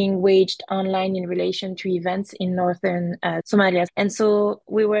being waged online in relation to events in northern Somalia. And so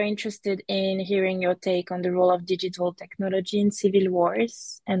we were interested in hearing your take on the role of digital technology in civil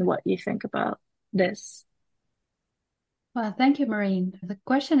wars and what you think about this. Well, thank you, Maureen. The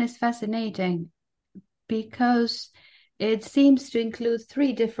question is fascinating because it seems to include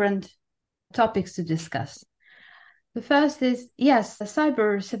three different topics to discuss. The first is, yes, the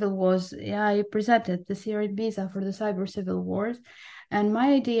cyber civil wars. I presented this year in Visa for the cyber civil wars. And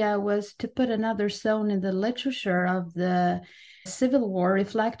my idea was to put another zone in the literature of the civil war,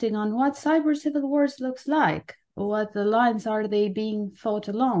 reflecting on what cyber civil wars looks like, what the lines are they being fought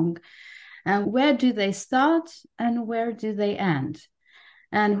along, and where do they start and where do they end,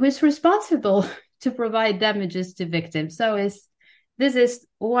 and who is responsible to provide damages to victims. So this is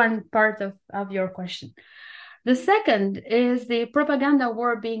one part of your question. The second is the propaganda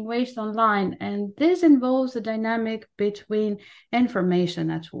war being waged online, and this involves a dynamic between information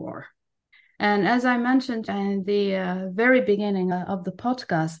at war. And as I mentioned in the very beginning of the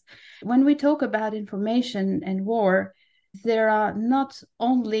podcast, when we talk about information and war, there are not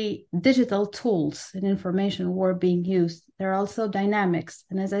only digital tools in information war being used, there are also dynamics.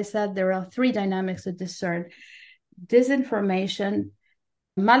 And as I said, there are three dynamics to discern: disinformation,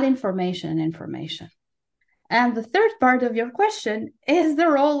 malinformation, and information. And the third part of your question is the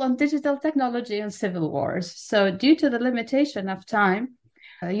role of digital technology in civil wars. So due to the limitation of time,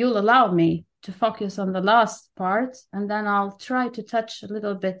 you'll allow me to focus on the last part, and then I'll try to touch a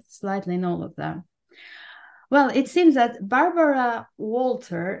little bit slightly in all of them. Well, it seems that Barbara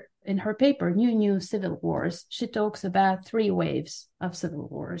Walter, in her paper, New Civil Wars, she talks about 3 waves of civil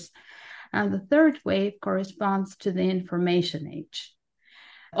wars. And the third wave corresponds to the information age,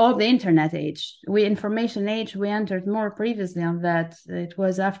 or the internet age. Information age, we entered more previously on that. It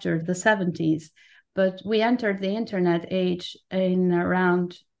was after the 70s, but we entered the internet age in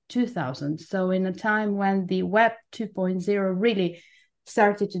around 2000. So in a time when the Web 2.0 really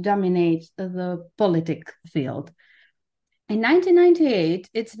started to dominate the politic field. In 1998,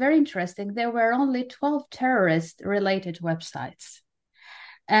 it's very interesting, there were only 12 terrorist-related websites.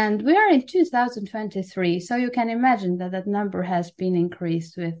 And we are in 2023, so you can imagine that that number has been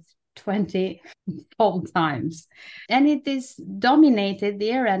increased with 20-fold times. And it is dominated,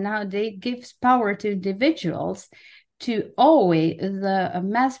 the era nowadays gives power to individuals to owe the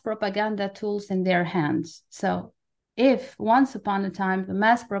mass propaganda tools in their hands. So if once upon a time the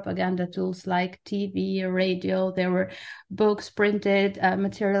mass propaganda tools like TV, radio, there were books, printed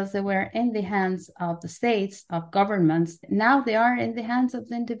materials that were in the hands of the states, of governments, now they are in the hands of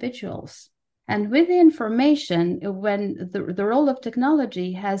the individuals. And with the information, when the role of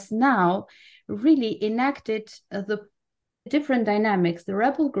technology has now really enacted the different dynamics, the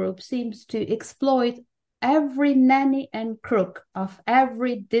rebel group seems to exploit every nanny and crook of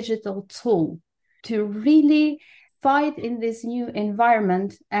every digital tool to really fight in this new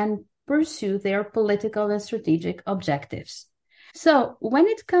environment and pursue their political and strategic objectives. So when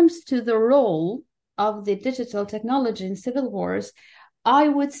it comes to the role of the digital technology in civil wars, I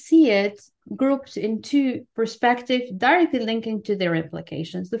would see it grouped in 2 perspectives directly linking to their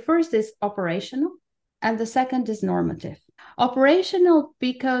implications. The first is operational, and the second is normative. Operational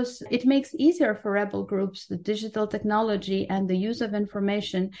because it makes easier for rebel groups, the digital technology and the use of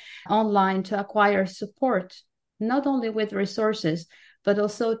information online to acquire support, not only with resources, but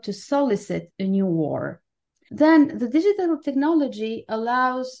also to solicit a new war. Then the digital technology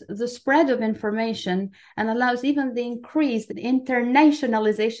allows the spread of information and allows even the increased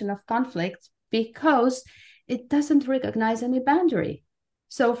internationalization of conflicts because it doesn't recognize any boundary.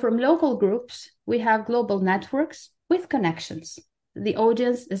 So from local groups, we have global networks with connections. The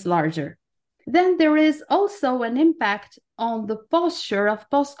audience is larger. Then there is also an impact on the posture of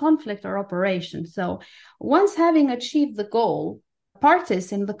post-conflict or operation. So once having achieved the goal,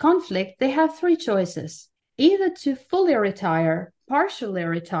 parties in the conflict, they have 3 choices: either to fully retire, partially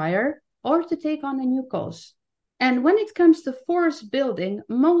retire, or to take on a new cause. And when it comes to force building,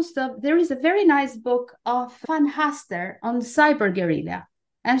 there is a very nice book of Van Haster on cyber guerrilla.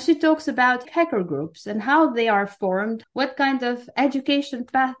 And she talks about hacker groups and how they are formed, what kind of education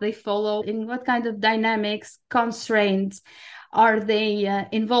path they follow, in what kind of dynamics, constraints are they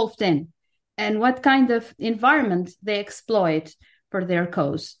involved in, and what kind of environment they exploit for their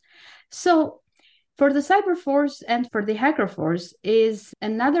cause. So for the cyber force and for the hacker force is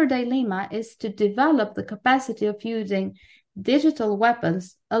another dilemma is to develop the capacity of using digital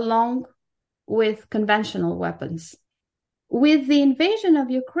weapons along with conventional weapons. With the invasion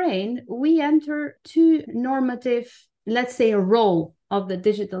of Ukraine, we enter 2 normative, let's say, a role of the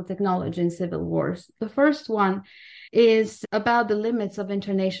digital technology in civil wars. The first one is about the limits of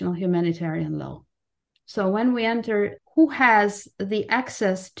international humanitarian law. So when we enter, who has the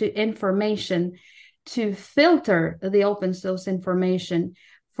access to information to filter the open source information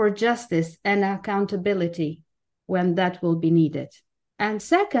for justice and accountability when that will be needed. And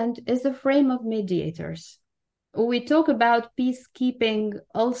second is the frame of mediators. We talk about peacekeeping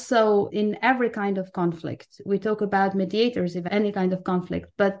also in every kind of conflict. We talk about mediators in any kind of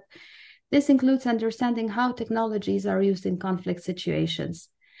conflict, but this includes understanding how technologies are used in conflict situations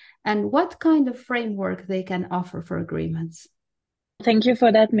and what kind of framework they can offer for agreements. Thank you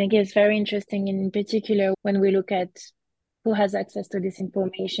for that, Maggie. It's very interesting, in particular, when we look at who has access to this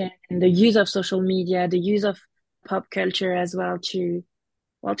information and the use of social media, the use of pop culture as well to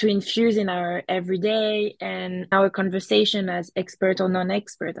infuse in our everyday and our conversation as expert or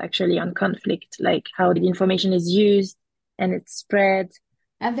non-expert actually on conflict, like how the information is used and it's spread.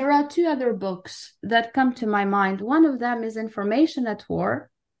 And there are 2 other books that come to my mind. One of them is Information at War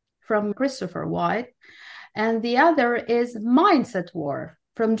from Christopher White, and the other is Minds at War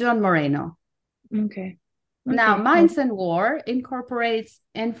from John Moreno. Okay. Now, Minds and War incorporates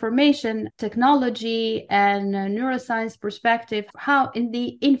information technology and neuroscience perspective, how in the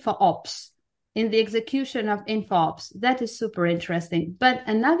info ops, in the execution of info ops. That is super interesting. But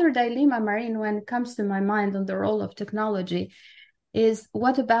another dilemma, Marine, when it comes to my mind on the role of technology is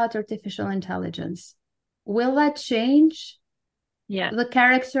what about artificial intelligence? Will that change the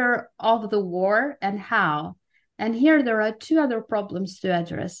character of the war and how. And here there are two other problems to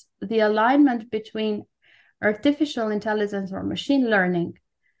address. The alignment between artificial intelligence or machine learning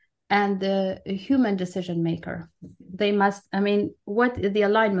and the human decision maker. What is the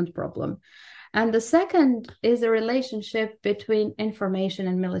alignment problem? And the second is the relationship between information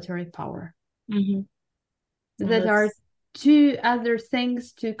and military power. That are two other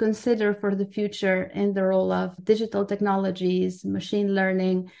things to consider for the future in the role of digital technologies, machine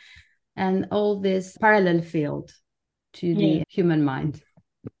learning, and all this parallel field to the human mind.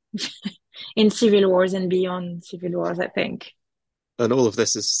 In civil wars and beyond civil wars, I think. And all of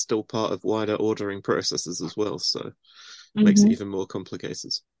this is still part of wider ordering processes as well, so it makes it even more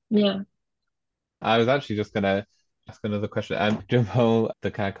complicated. Yeah. I was actually just going to ask another question. Jamal,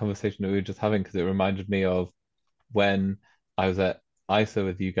 the kind of conversation that we were just having, because it reminded me of when I was at ISA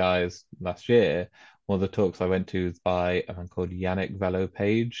with you guys last year. One of the talks I went to was by a man called Yannick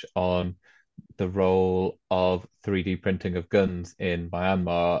Velo-Page on the role of 3D printing of guns in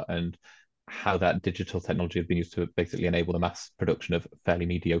Myanmar and how that digital technology has been used to basically enable the mass production of fairly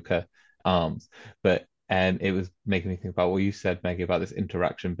mediocre arms. But it was making me think about what you said, Maggie, about this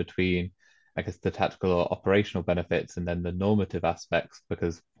interaction between, I guess, the tactical or operational benefits and then the normative aspects,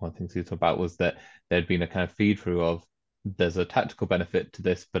 because one of the things you talked about was that there'd been a kind of feed through of there's a tactical benefit to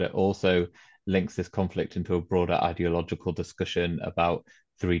this, but it also links this conflict into a broader ideological discussion about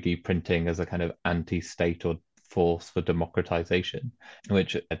 3D printing as a kind of anti-state or force for democratization,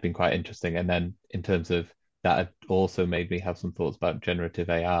 which had been quite interesting. And then in terms of that, it also made me have some thoughts about generative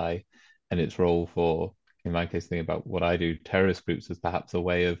AI and its role for, in my case, thinking about what I do, terrorist groups as perhaps a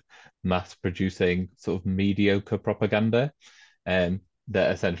way of mass producing sort of mediocre propaganda, and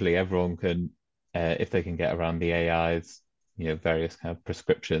that essentially everyone can, if they can get around the AI's, various kind of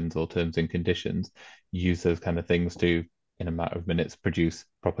prescriptions or terms and conditions, use those kind of things to, in a matter of minutes, produce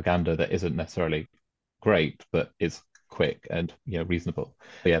propaganda that isn't necessarily great, but is quick and reasonable.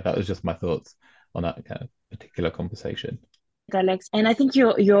 But yeah, that was just my thoughts on that kind of particular conversation. Alex, and I think you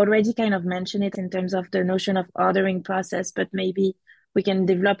already kind of mentioned it in terms of the notion of ordering process, but maybe we can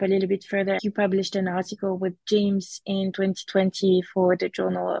develop a little bit further. You published an article with James in 2020 for the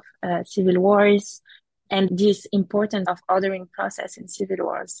Journal of Civil Wars, and this importance of ordering process in civil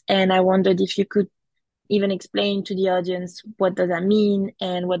wars. And I wondered if you could even explain to the audience what does that mean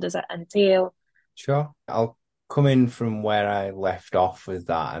and what does that entail. Sure. I'll come in from where I left off with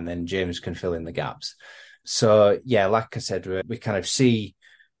that, and then James can fill in the gaps. So, yeah, like I said, we kind of see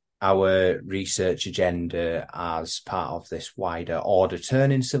our research agenda as part of this wider order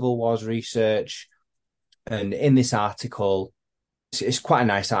turn in civil wars research. And in this article, it's quite a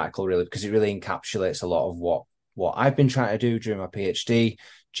nice article, really, because it really encapsulates a lot of what I've been trying to do during my PhD,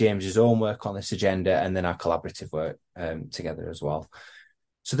 James's own work on this agenda, and then our collaborative work together as well.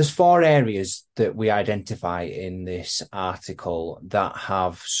 So there's 4 areas that we identify in this article that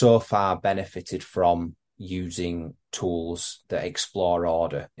have so far benefited from using tools that explore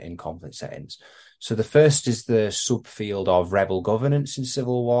order in conflict settings. So the first is the subfield of rebel governance in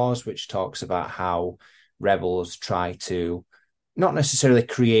civil wars, which talks about how rebels try to not necessarily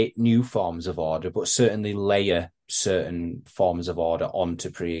create new forms of order, but certainly layer certain forms of order onto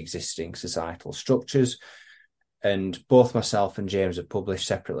pre-existing societal structures. And both myself and James have published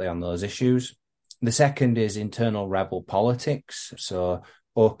separately on those issues. The second is internal rebel politics. So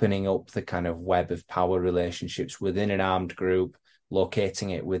opening up the kind of web of power relationships within an armed group, locating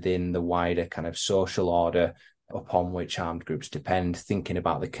it within the wider kind of social order upon which armed groups depend, thinking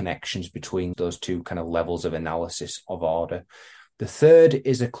about the connections between those two kind of levels of analysis of order. The third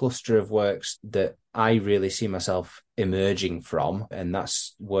is a cluster of works that I really see myself emerging from, and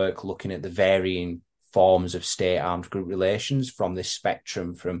that's work looking at the varying forms of state-armed group relations from this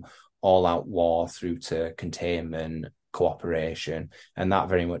spectrum from all-out war through to containment, cooperation, and that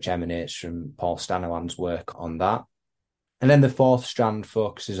very much emanates from Paul Staniland's work on that. And then the fourth strand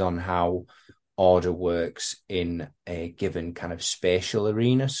focuses on how order works in a given kind of spatial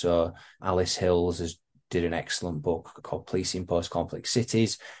arena. So Alice Hills did an excellent book called Policing Post-Conflict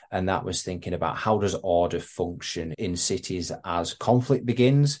Cities, and that was thinking about how does order function in cities as conflict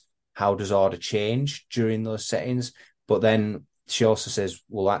begins? How does order change during those settings? But then she also says,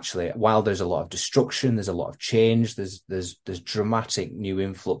 well, actually, while there's a lot of destruction, there's a lot of change, there's dramatic new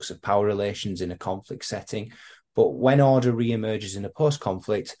influx of power relations in a conflict setting. But when order re-emerges in a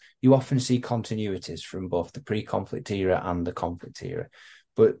post-conflict, you often see continuities from both the pre-conflict era and the conflict era.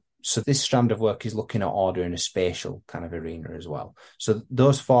 But So this strand of work is looking at order in a spatial kind of arena as well. So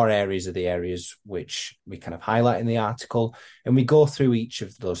those 4 areas are the areas which we kind of highlight in the article, and we go through each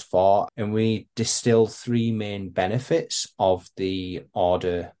of those 4 and we distill 3 main benefits of the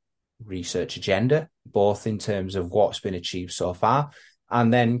order research agenda, both in terms of what's been achieved so far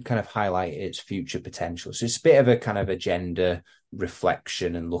and then kind of highlight its future potential. So it's a bit of a kind of agenda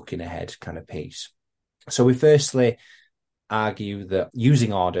reflection and looking ahead kind of piece. So we firstly argue that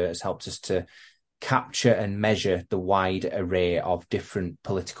using order has helped us to capture and measure the wide array of different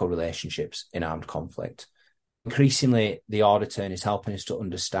political relationships in armed conflict. Increasingly, the order turn is helping us to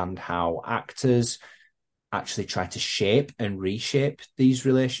understand how actors actually try to shape and reshape these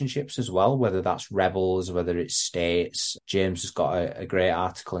relationships as well, whether that's rebels, whether it's states. James has got a great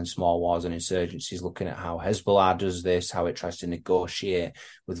article in Small Wars and Insurgencies looking at how Hezbollah does this, how it tries to negotiate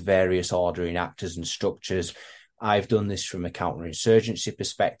with various ordering actors and structures. I've done this from a counterinsurgency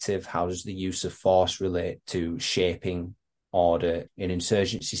perspective. How does the use of force relate to shaping order in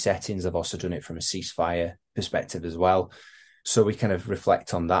insurgency settings? I've also done it from a ceasefire perspective as well. So we kind of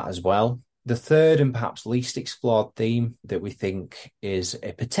reflect on that as well. The third and perhaps least explored theme that we think is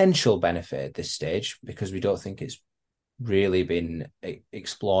a potential benefit at this stage, because we don't think it's really been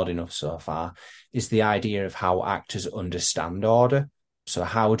explored enough so far, is the idea of how actors understand order. So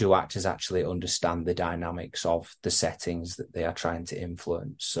how do actors actually understand the dynamics of the settings that they are trying to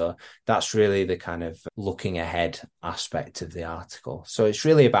influence? So that's really the kind of looking ahead aspect of the article. So it's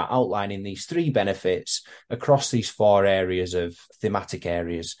really about outlining these 3 benefits across these 4 areas of thematic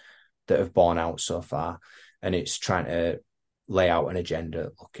areas that have borne out so far. And it's trying to lay out an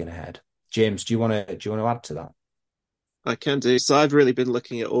agenda looking ahead. James, do you want to add to that? I can do. So I've really been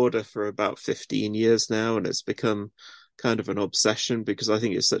looking at order for about 15 years now, and it's become kind of an obsession because I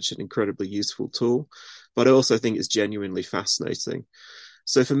think it's such an incredibly useful tool, but I also think it's genuinely fascinating.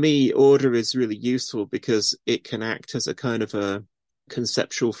 So for me, order is really useful because it can act as a kind of a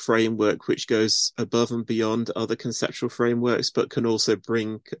conceptual framework which goes above and beyond other conceptual frameworks, but can also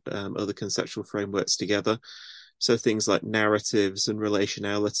bring other conceptual frameworks together. So things like narratives and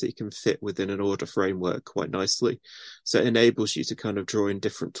relationality can fit within an order framework quite nicely. So it enables you to kind of draw in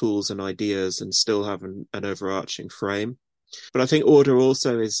different tools and ideas and still have an overarching frame. But I think order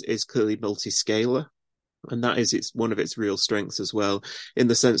also is clearly multi-scalar. And that is one of its real strengths as well, in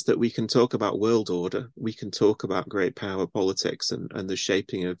the sense that we can talk about world order, we can talk about great power politics and the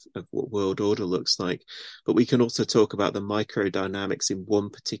shaping of what world order looks like, but we can also talk about the micro dynamics in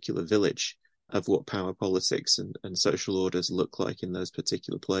one particular village of what power politics and social orders look like in those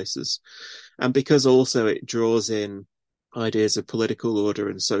particular places. And because also it draws in ideas of political order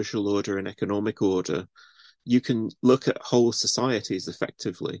and social order and economic order, you can look at whole societies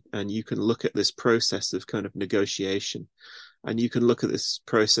effectively, and you can look at this process of kind of negotiation, and you can look at this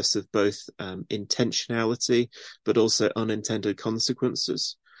process of both intentionality, but also unintended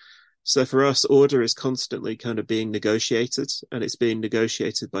consequences. So for us, order is constantly kind of being negotiated, and it's being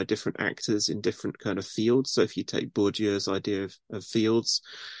negotiated by different actors in different kind of fields. So if you take Bourdieu's idea of fields,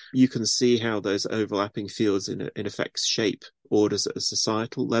 you can see how those overlapping fields in effect shape orders at a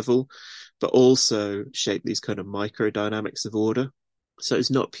societal level, but also shape these kind of micro dynamics of order. So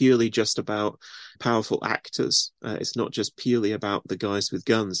it's not purely just about powerful actors. It's not just purely about the guys with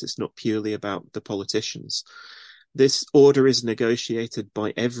guns. It's not purely about the politicians. This order is negotiated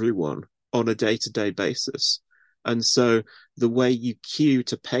by everyone on a day-to-day basis. And so the way you queue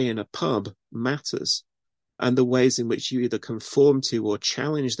to pay in a pub matters. And the ways in which you either conform to or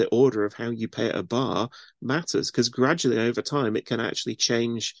challenge the order of how you pay at a bar matters, because gradually over time, it can actually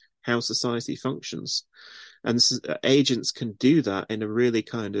change how society functions. And agents can do that in a really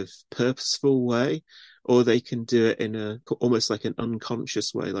kind of purposeful way, or they can do it in almost like an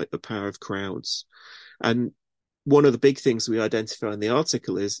unconscious way, like the power of crowds. And one of the big things we identify in the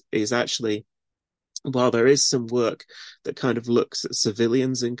article is actually, while there is some work that kind of looks at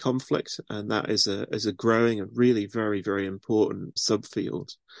civilians in conflict, and that is a growing and really very, very important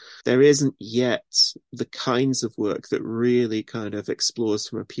subfield, there isn't yet the kinds of work that really kind of explores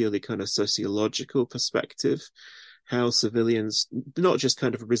from a purely kind of sociological perspective how civilians not just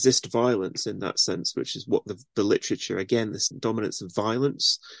kind of resist violence in that sense, which is what the literature, again, this dominance of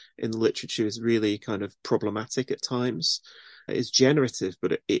violence in the literature is really kind of problematic at times. It's generative,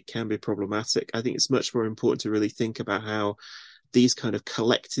 but it can be problematic. I think it's much more important to really think about how these kind of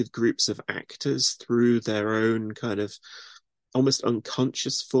collective groups of actors, through their own kind of almost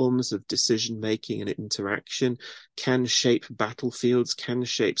unconscious forms of decision-making and interaction, can shape battlefields, can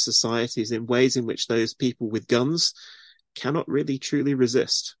shape societies in ways in which those people with guns cannot really truly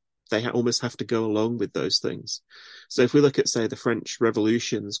resist. they almost have to go along with those things. So if we look at, say, the French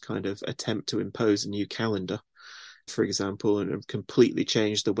Revolution's kind of attempt to impose a new calendar, for example, and completely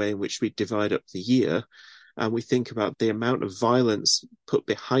change the way in which we divide up the year, and we think about the amount of violence put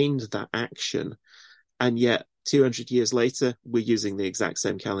behind that action, and yet 200 years later, we're using the exact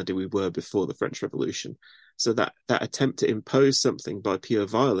same calendar we were before the French Revolution. So that attempt to impose something by pure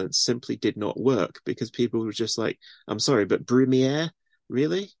violence simply did not work, because people were just like, I'm sorry, but Brumaire,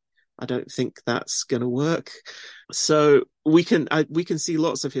 really? I don't think that's going to work. So we can see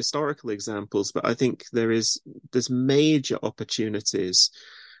lots of historical examples, but I think there's major opportunities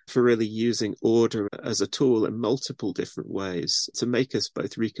for really using order as a tool in multiple different ways to make us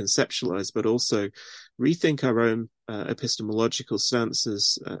both reconceptualize, but also rethink our own epistemological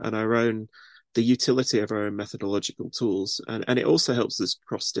stances and the utility of our own methodological tools. And it also helps us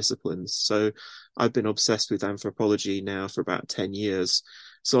cross disciplines. So I've been obsessed with anthropology now for about 10 years.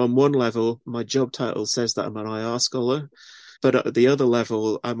 So on one level, my job title says that I'm an IR scholar, but at the other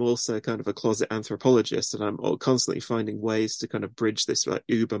level, I'm also kind of a closet anthropologist, and I'm constantly finding ways to kind of bridge this like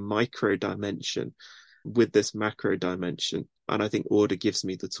uber micro dimension with this macro dimension. And I think order gives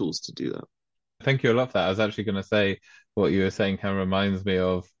me the tools to do that. Thank you a lot for that. I was actually going to say what you were saying kind of reminds me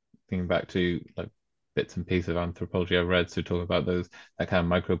of thinking back to like bits and pieces of anthropology I've read. So talking about that kind of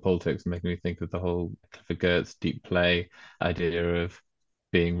micro politics, making me think of the whole Clifford Geertz deep play idea of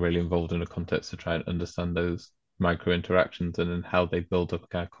being really involved in a context to try and understand those micro interactions and then how they build up a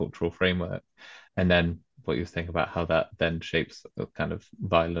kind of cultural framework. And then what you think about how that then shapes a kind of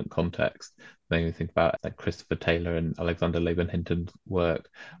violent context. Then you think about like Christopher Taylor and Alexander Laban Hinton's work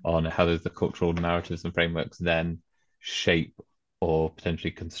on how there's the cultural narratives and frameworks then shape or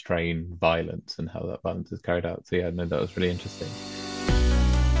potentially constrain violence and how that violence is carried out. So yeah, no, that was really interesting.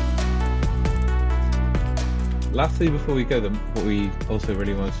 Lastly, before we go, what we also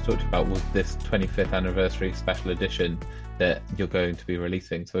really wanted to talk to you about was this 25th anniversary special edition that you're going to be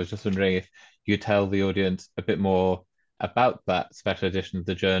releasing. So I was just wondering if you could tell the audience a bit more about that special edition of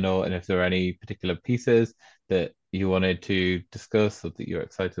the journal, and if there are any particular pieces that you wanted to discuss or that you're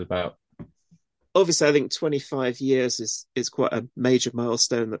excited about. Obviously, I think 25 years is quite a major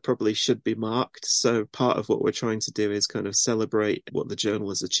milestone that probably should be marked. So part of what we're trying to do is kind of celebrate what the journal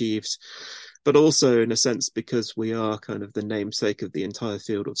has achieved, but also in a sense, because we are kind of the namesake of the entire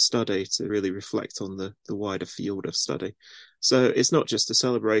field of study, to really reflect on the wider field of study. So it's not just a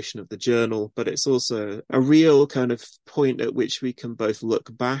celebration of the journal, but it's also a real kind of point at which we can both look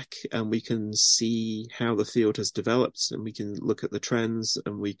back and we can see how the field has developed, and we can look at the trends,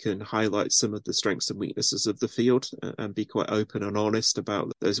 and we can highlight some of the strengths and weaknesses of the field and be quite open and honest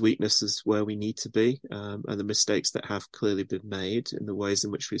about those weaknesses where we need to be, and the mistakes that have clearly been made in the ways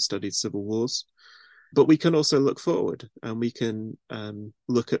in which we've studied civil wars. But we can also look forward, and we can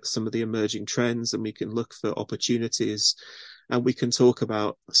look at some of the emerging trends, and we can look for opportunities, and we can talk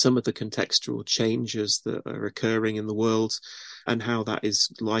about some of the contextual changes that are occurring in the world and how that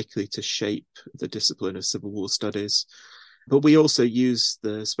is likely to shape the discipline of civil war studies. But we also use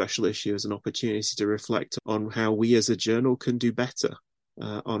the special issue as an opportunity to reflect on how we as a journal can do better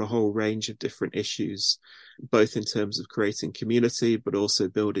on a whole range of different issues, both in terms of creating community, but also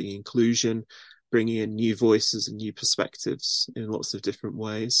building inclusion, bringing in new voices and new perspectives in lots of different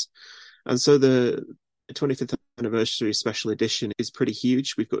ways. And so the 25th anniversary special edition is pretty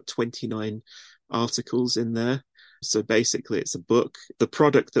huge. We've got 29 articles in there. So basically it's a book. The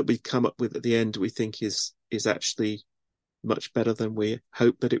product that we come up with at the end, we think is actually much better than we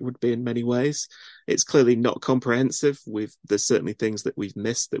hoped that it would be in many ways. It's clearly not comprehensive. There's certainly things that we've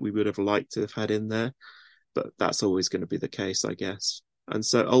missed that we would have liked to have had in there, but that's always going to be the case, I guess. And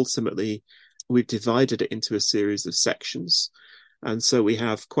so ultimately, we've divided it into a series of sections. And so we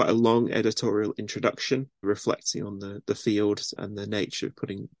have quite a long editorial introduction reflecting on the field and the nature of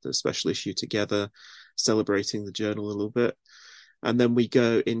putting the special issue together, celebrating the journal a little bit. And then we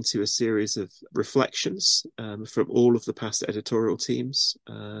go into a series of reflections from all of the past editorial teams,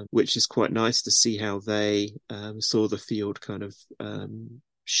 which is quite nice to see how they saw the field kind of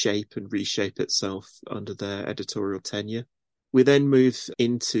shape and reshape itself under their editorial tenure. We then move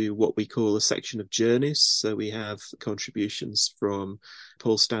into what we call a section of journeys. So we have contributions from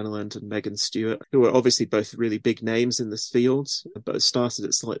Paul Staniland and Megan Stewart, who are obviously both really big names in this field, but started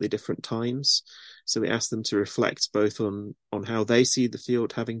at slightly different times. So we asked them to reflect both on how they see the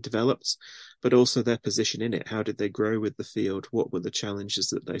field having developed, but also their position in it. How did they grow with the field? What were the challenges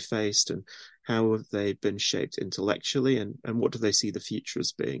that they faced? And how have they been shaped intellectually? And what do they see the future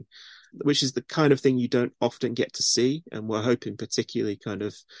as being? Which is the kind of thing you don't often get to see. And we're hoping particularly kind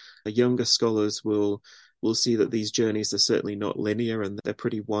of younger scholars will we'll see that these journeys are certainly not linear, and they're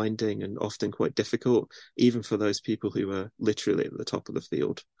pretty winding and often quite difficult, even for those people who are literally at the top of the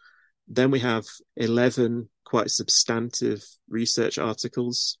field. Then we have 11 quite substantive research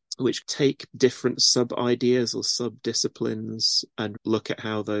articles which take different sub-ideas or sub-disciplines and look at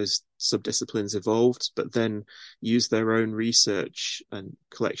how those sub-disciplines evolved, but then use their own research and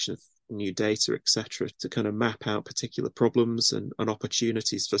collection of new data, etc., to kind of map out particular problems and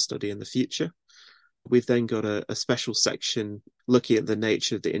opportunities for study in the future. We've then got a special section looking at the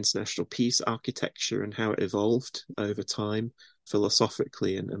nature of the international peace architecture and how it evolved over time,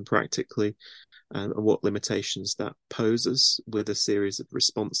 philosophically and practically, and what limitations that poses, with a series of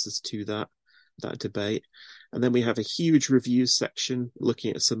responses to that debate. And then we have a huge review section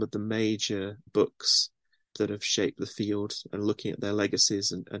looking at some of the major books that have shaped the field and looking at their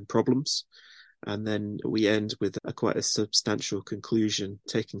legacies and problems. And then we end with quite a substantial conclusion,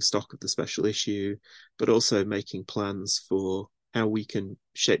 taking stock of the special issue, but also making plans for how we can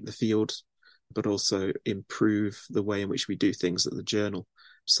shape the field, but also improve the way in which we do things at the journal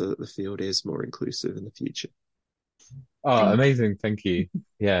so that the field is more inclusive in the future. Oh, amazing. Thank you.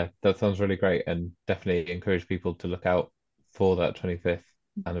 Yeah, that sounds really great, and definitely encourage people to look out for that 25th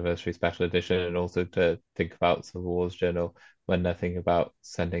anniversary special edition, and also to think about Civil Wars Journal when they're thinking about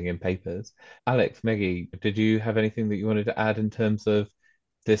sending in papers. Alex, Maggie, did you have anything that you wanted to add in terms of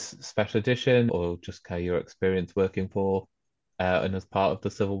this special edition, or just kind of your experience working for and as part of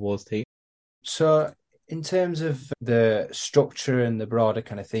the Civil Wars team? So in terms of the structure and the broader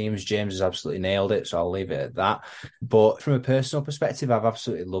kind of themes, James has absolutely nailed it, so I'll leave it at that. But from a personal perspective, I've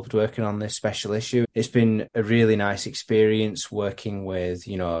absolutely loved working on this special issue. It's been a really nice experience working with,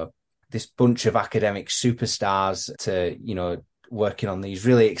 this bunch of academic superstars to, working on these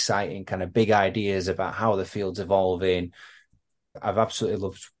really exciting kind of big ideas about how the field's evolving. I've absolutely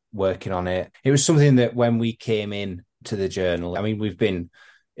loved working on it. It was something that when we came in to the journal, I mean, we've been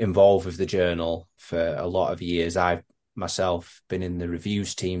involved with the journal for a lot of years. I've myself been in the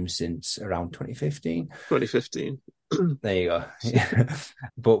reviews team since around 2015. There you go.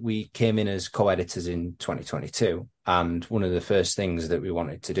 But we came in as co-editors in 2022. And one of the first things that we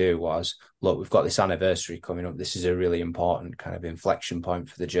wanted to do was, look, we've got this anniversary coming up. This is a really important kind of inflection point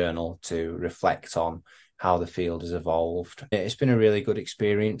for the journal to reflect on how the field has evolved. It's been a really good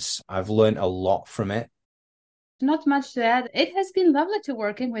experience. I've learned a lot from it. Not much to add. It has been lovely to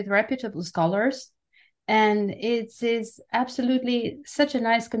working with reputable scholars, and it is absolutely such a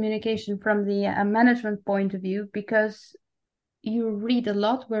nice communication from the management point of view, because you read a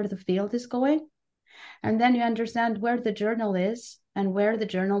lot where the field is going, and then you understand where the journal is and where the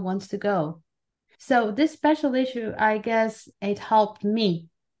journal wants to go. So this special issue, I guess it helped me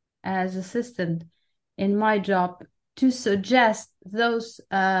as assistant in my job to suggest those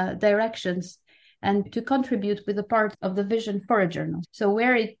directions and to contribute with a part of the vision for a journal. So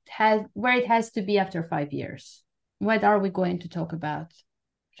where it has to be after 5 years. What are we going to talk about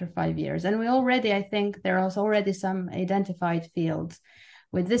after 5 years? And I think there are already some identified fields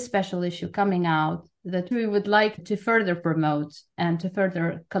with this special issue coming out that we would like to further promote and to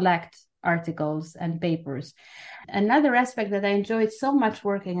further collect articles and papers. Another aspect that I enjoyed so much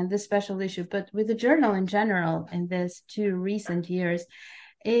working in this special issue, but with the journal in general in these 2 recent years,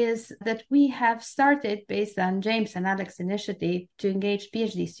 is that we have started, based on James and Alex's initiative, to engage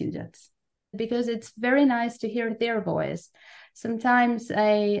PhD students, because it's very nice to hear their voice. Sometimes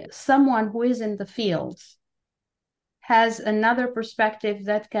someone who is in the field has another perspective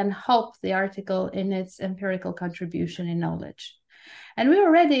that can help the article in its empirical contribution in knowledge. And we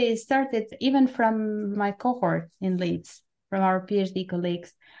already started, even from my cohort in Leeds, from our PhD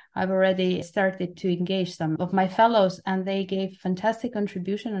colleagues, I've already started to engage some of my fellows, and they gave fantastic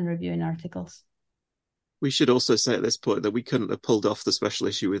contribution on reviewing articles. We should also say at this point that we couldn't have pulled off the special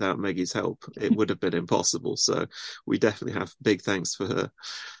issue without Maggie's help. It would have been impossible. So we definitely have big thanks for her.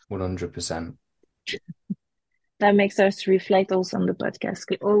 100%. That makes us reflect also on the podcast.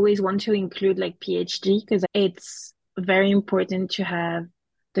 We always want to include PhD, because it's very important to have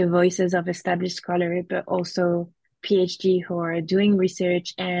the voices of established scholars, but also PhD who are doing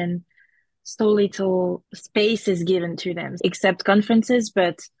research, and so little space is given to them, except conferences.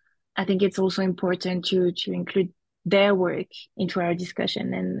 But I think it's also important to include their work into our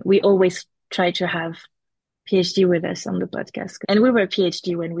discussion. And we always try to have PhD with us on the podcast. And we were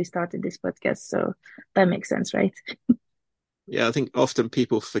PhD when we started this podcast, so that makes sense, right? Yeah, I think often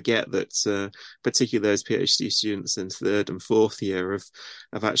people forget that particularly those PhD students in 3rd and 4th year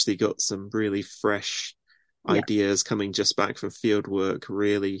have actually got some really fresh ideas coming just back from field work,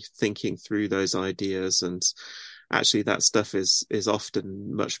 really thinking through those ideas and actually that stuff is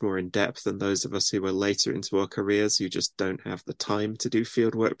often much more in depth than those of us who are later into our careers who just don't have the time to do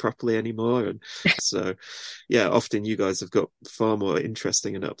field work properly anymore. And so, yeah, often you guys have got far more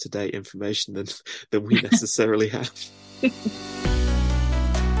interesting and up-to-date information than we necessarily have.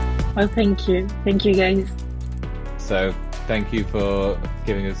 Well, thank you guys. So thank you for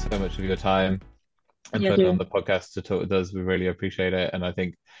giving us so much of your time and putting on the podcast to talk with us. We really appreciate it. And I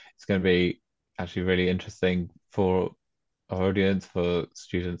think it's going to be actually really interesting for our audience, for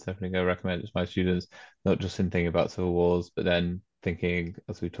students. Definitely going to recommend it to my students, not just in thinking about civil wars, but then thinking,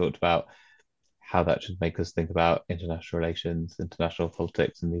 as we talked about, how that should make us think about international relations, international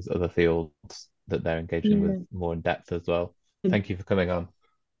politics, and these other fields that they're engaging with more in depth as well. Thank you for coming on.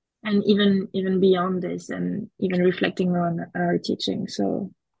 And even beyond this, and even reflecting on our teaching.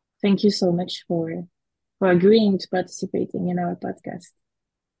 So thank you so much for agreeing to participating in our podcast.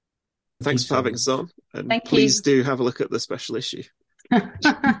 Thanks for having us on. And Thank please you. do have a look at the special issue.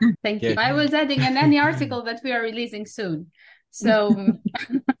 Thank you. I was adding in any article that we are releasing soon. So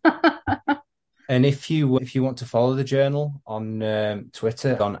and if you want to follow the journal on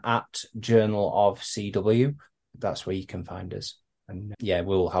Twitter, on @JournalOfCW, that's where you can find us. And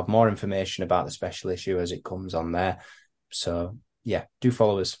we'll have more information about the special issue as it comes on there. So do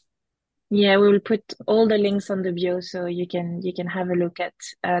follow us. Yeah, we will put all the links on the bio, so you can have a look at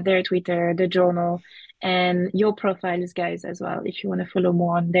their Twitter, the journal, and your profiles, guys, as well, if you want to follow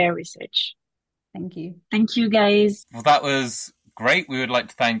more on their research. Thank you. Thank you, guys. Well, that was great. We would like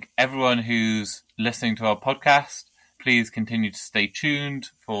to thank everyone who's listening to our podcast. Please continue to stay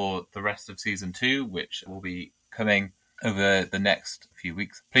tuned for the rest of season 2, which will be coming over the next few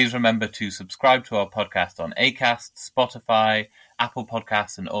weeks. Please remember to subscribe to our podcast on Acast, Spotify, Apple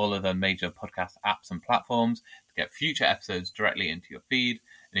Podcasts, and all other major podcast apps and platforms to get future episodes directly into your feed.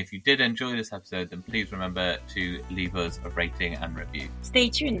 And if you did enjoy this episode, then please remember to leave us a rating and review. Stay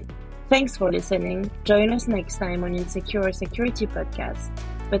tuned. Thanks for listening. Join us next time on Insecure Security Podcast.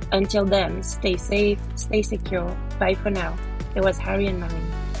 But until then, stay safe, stay secure. Bye for now. It was Harry and Marie.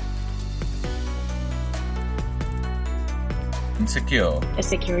 Insecure, a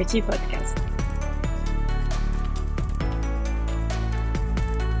security podcast.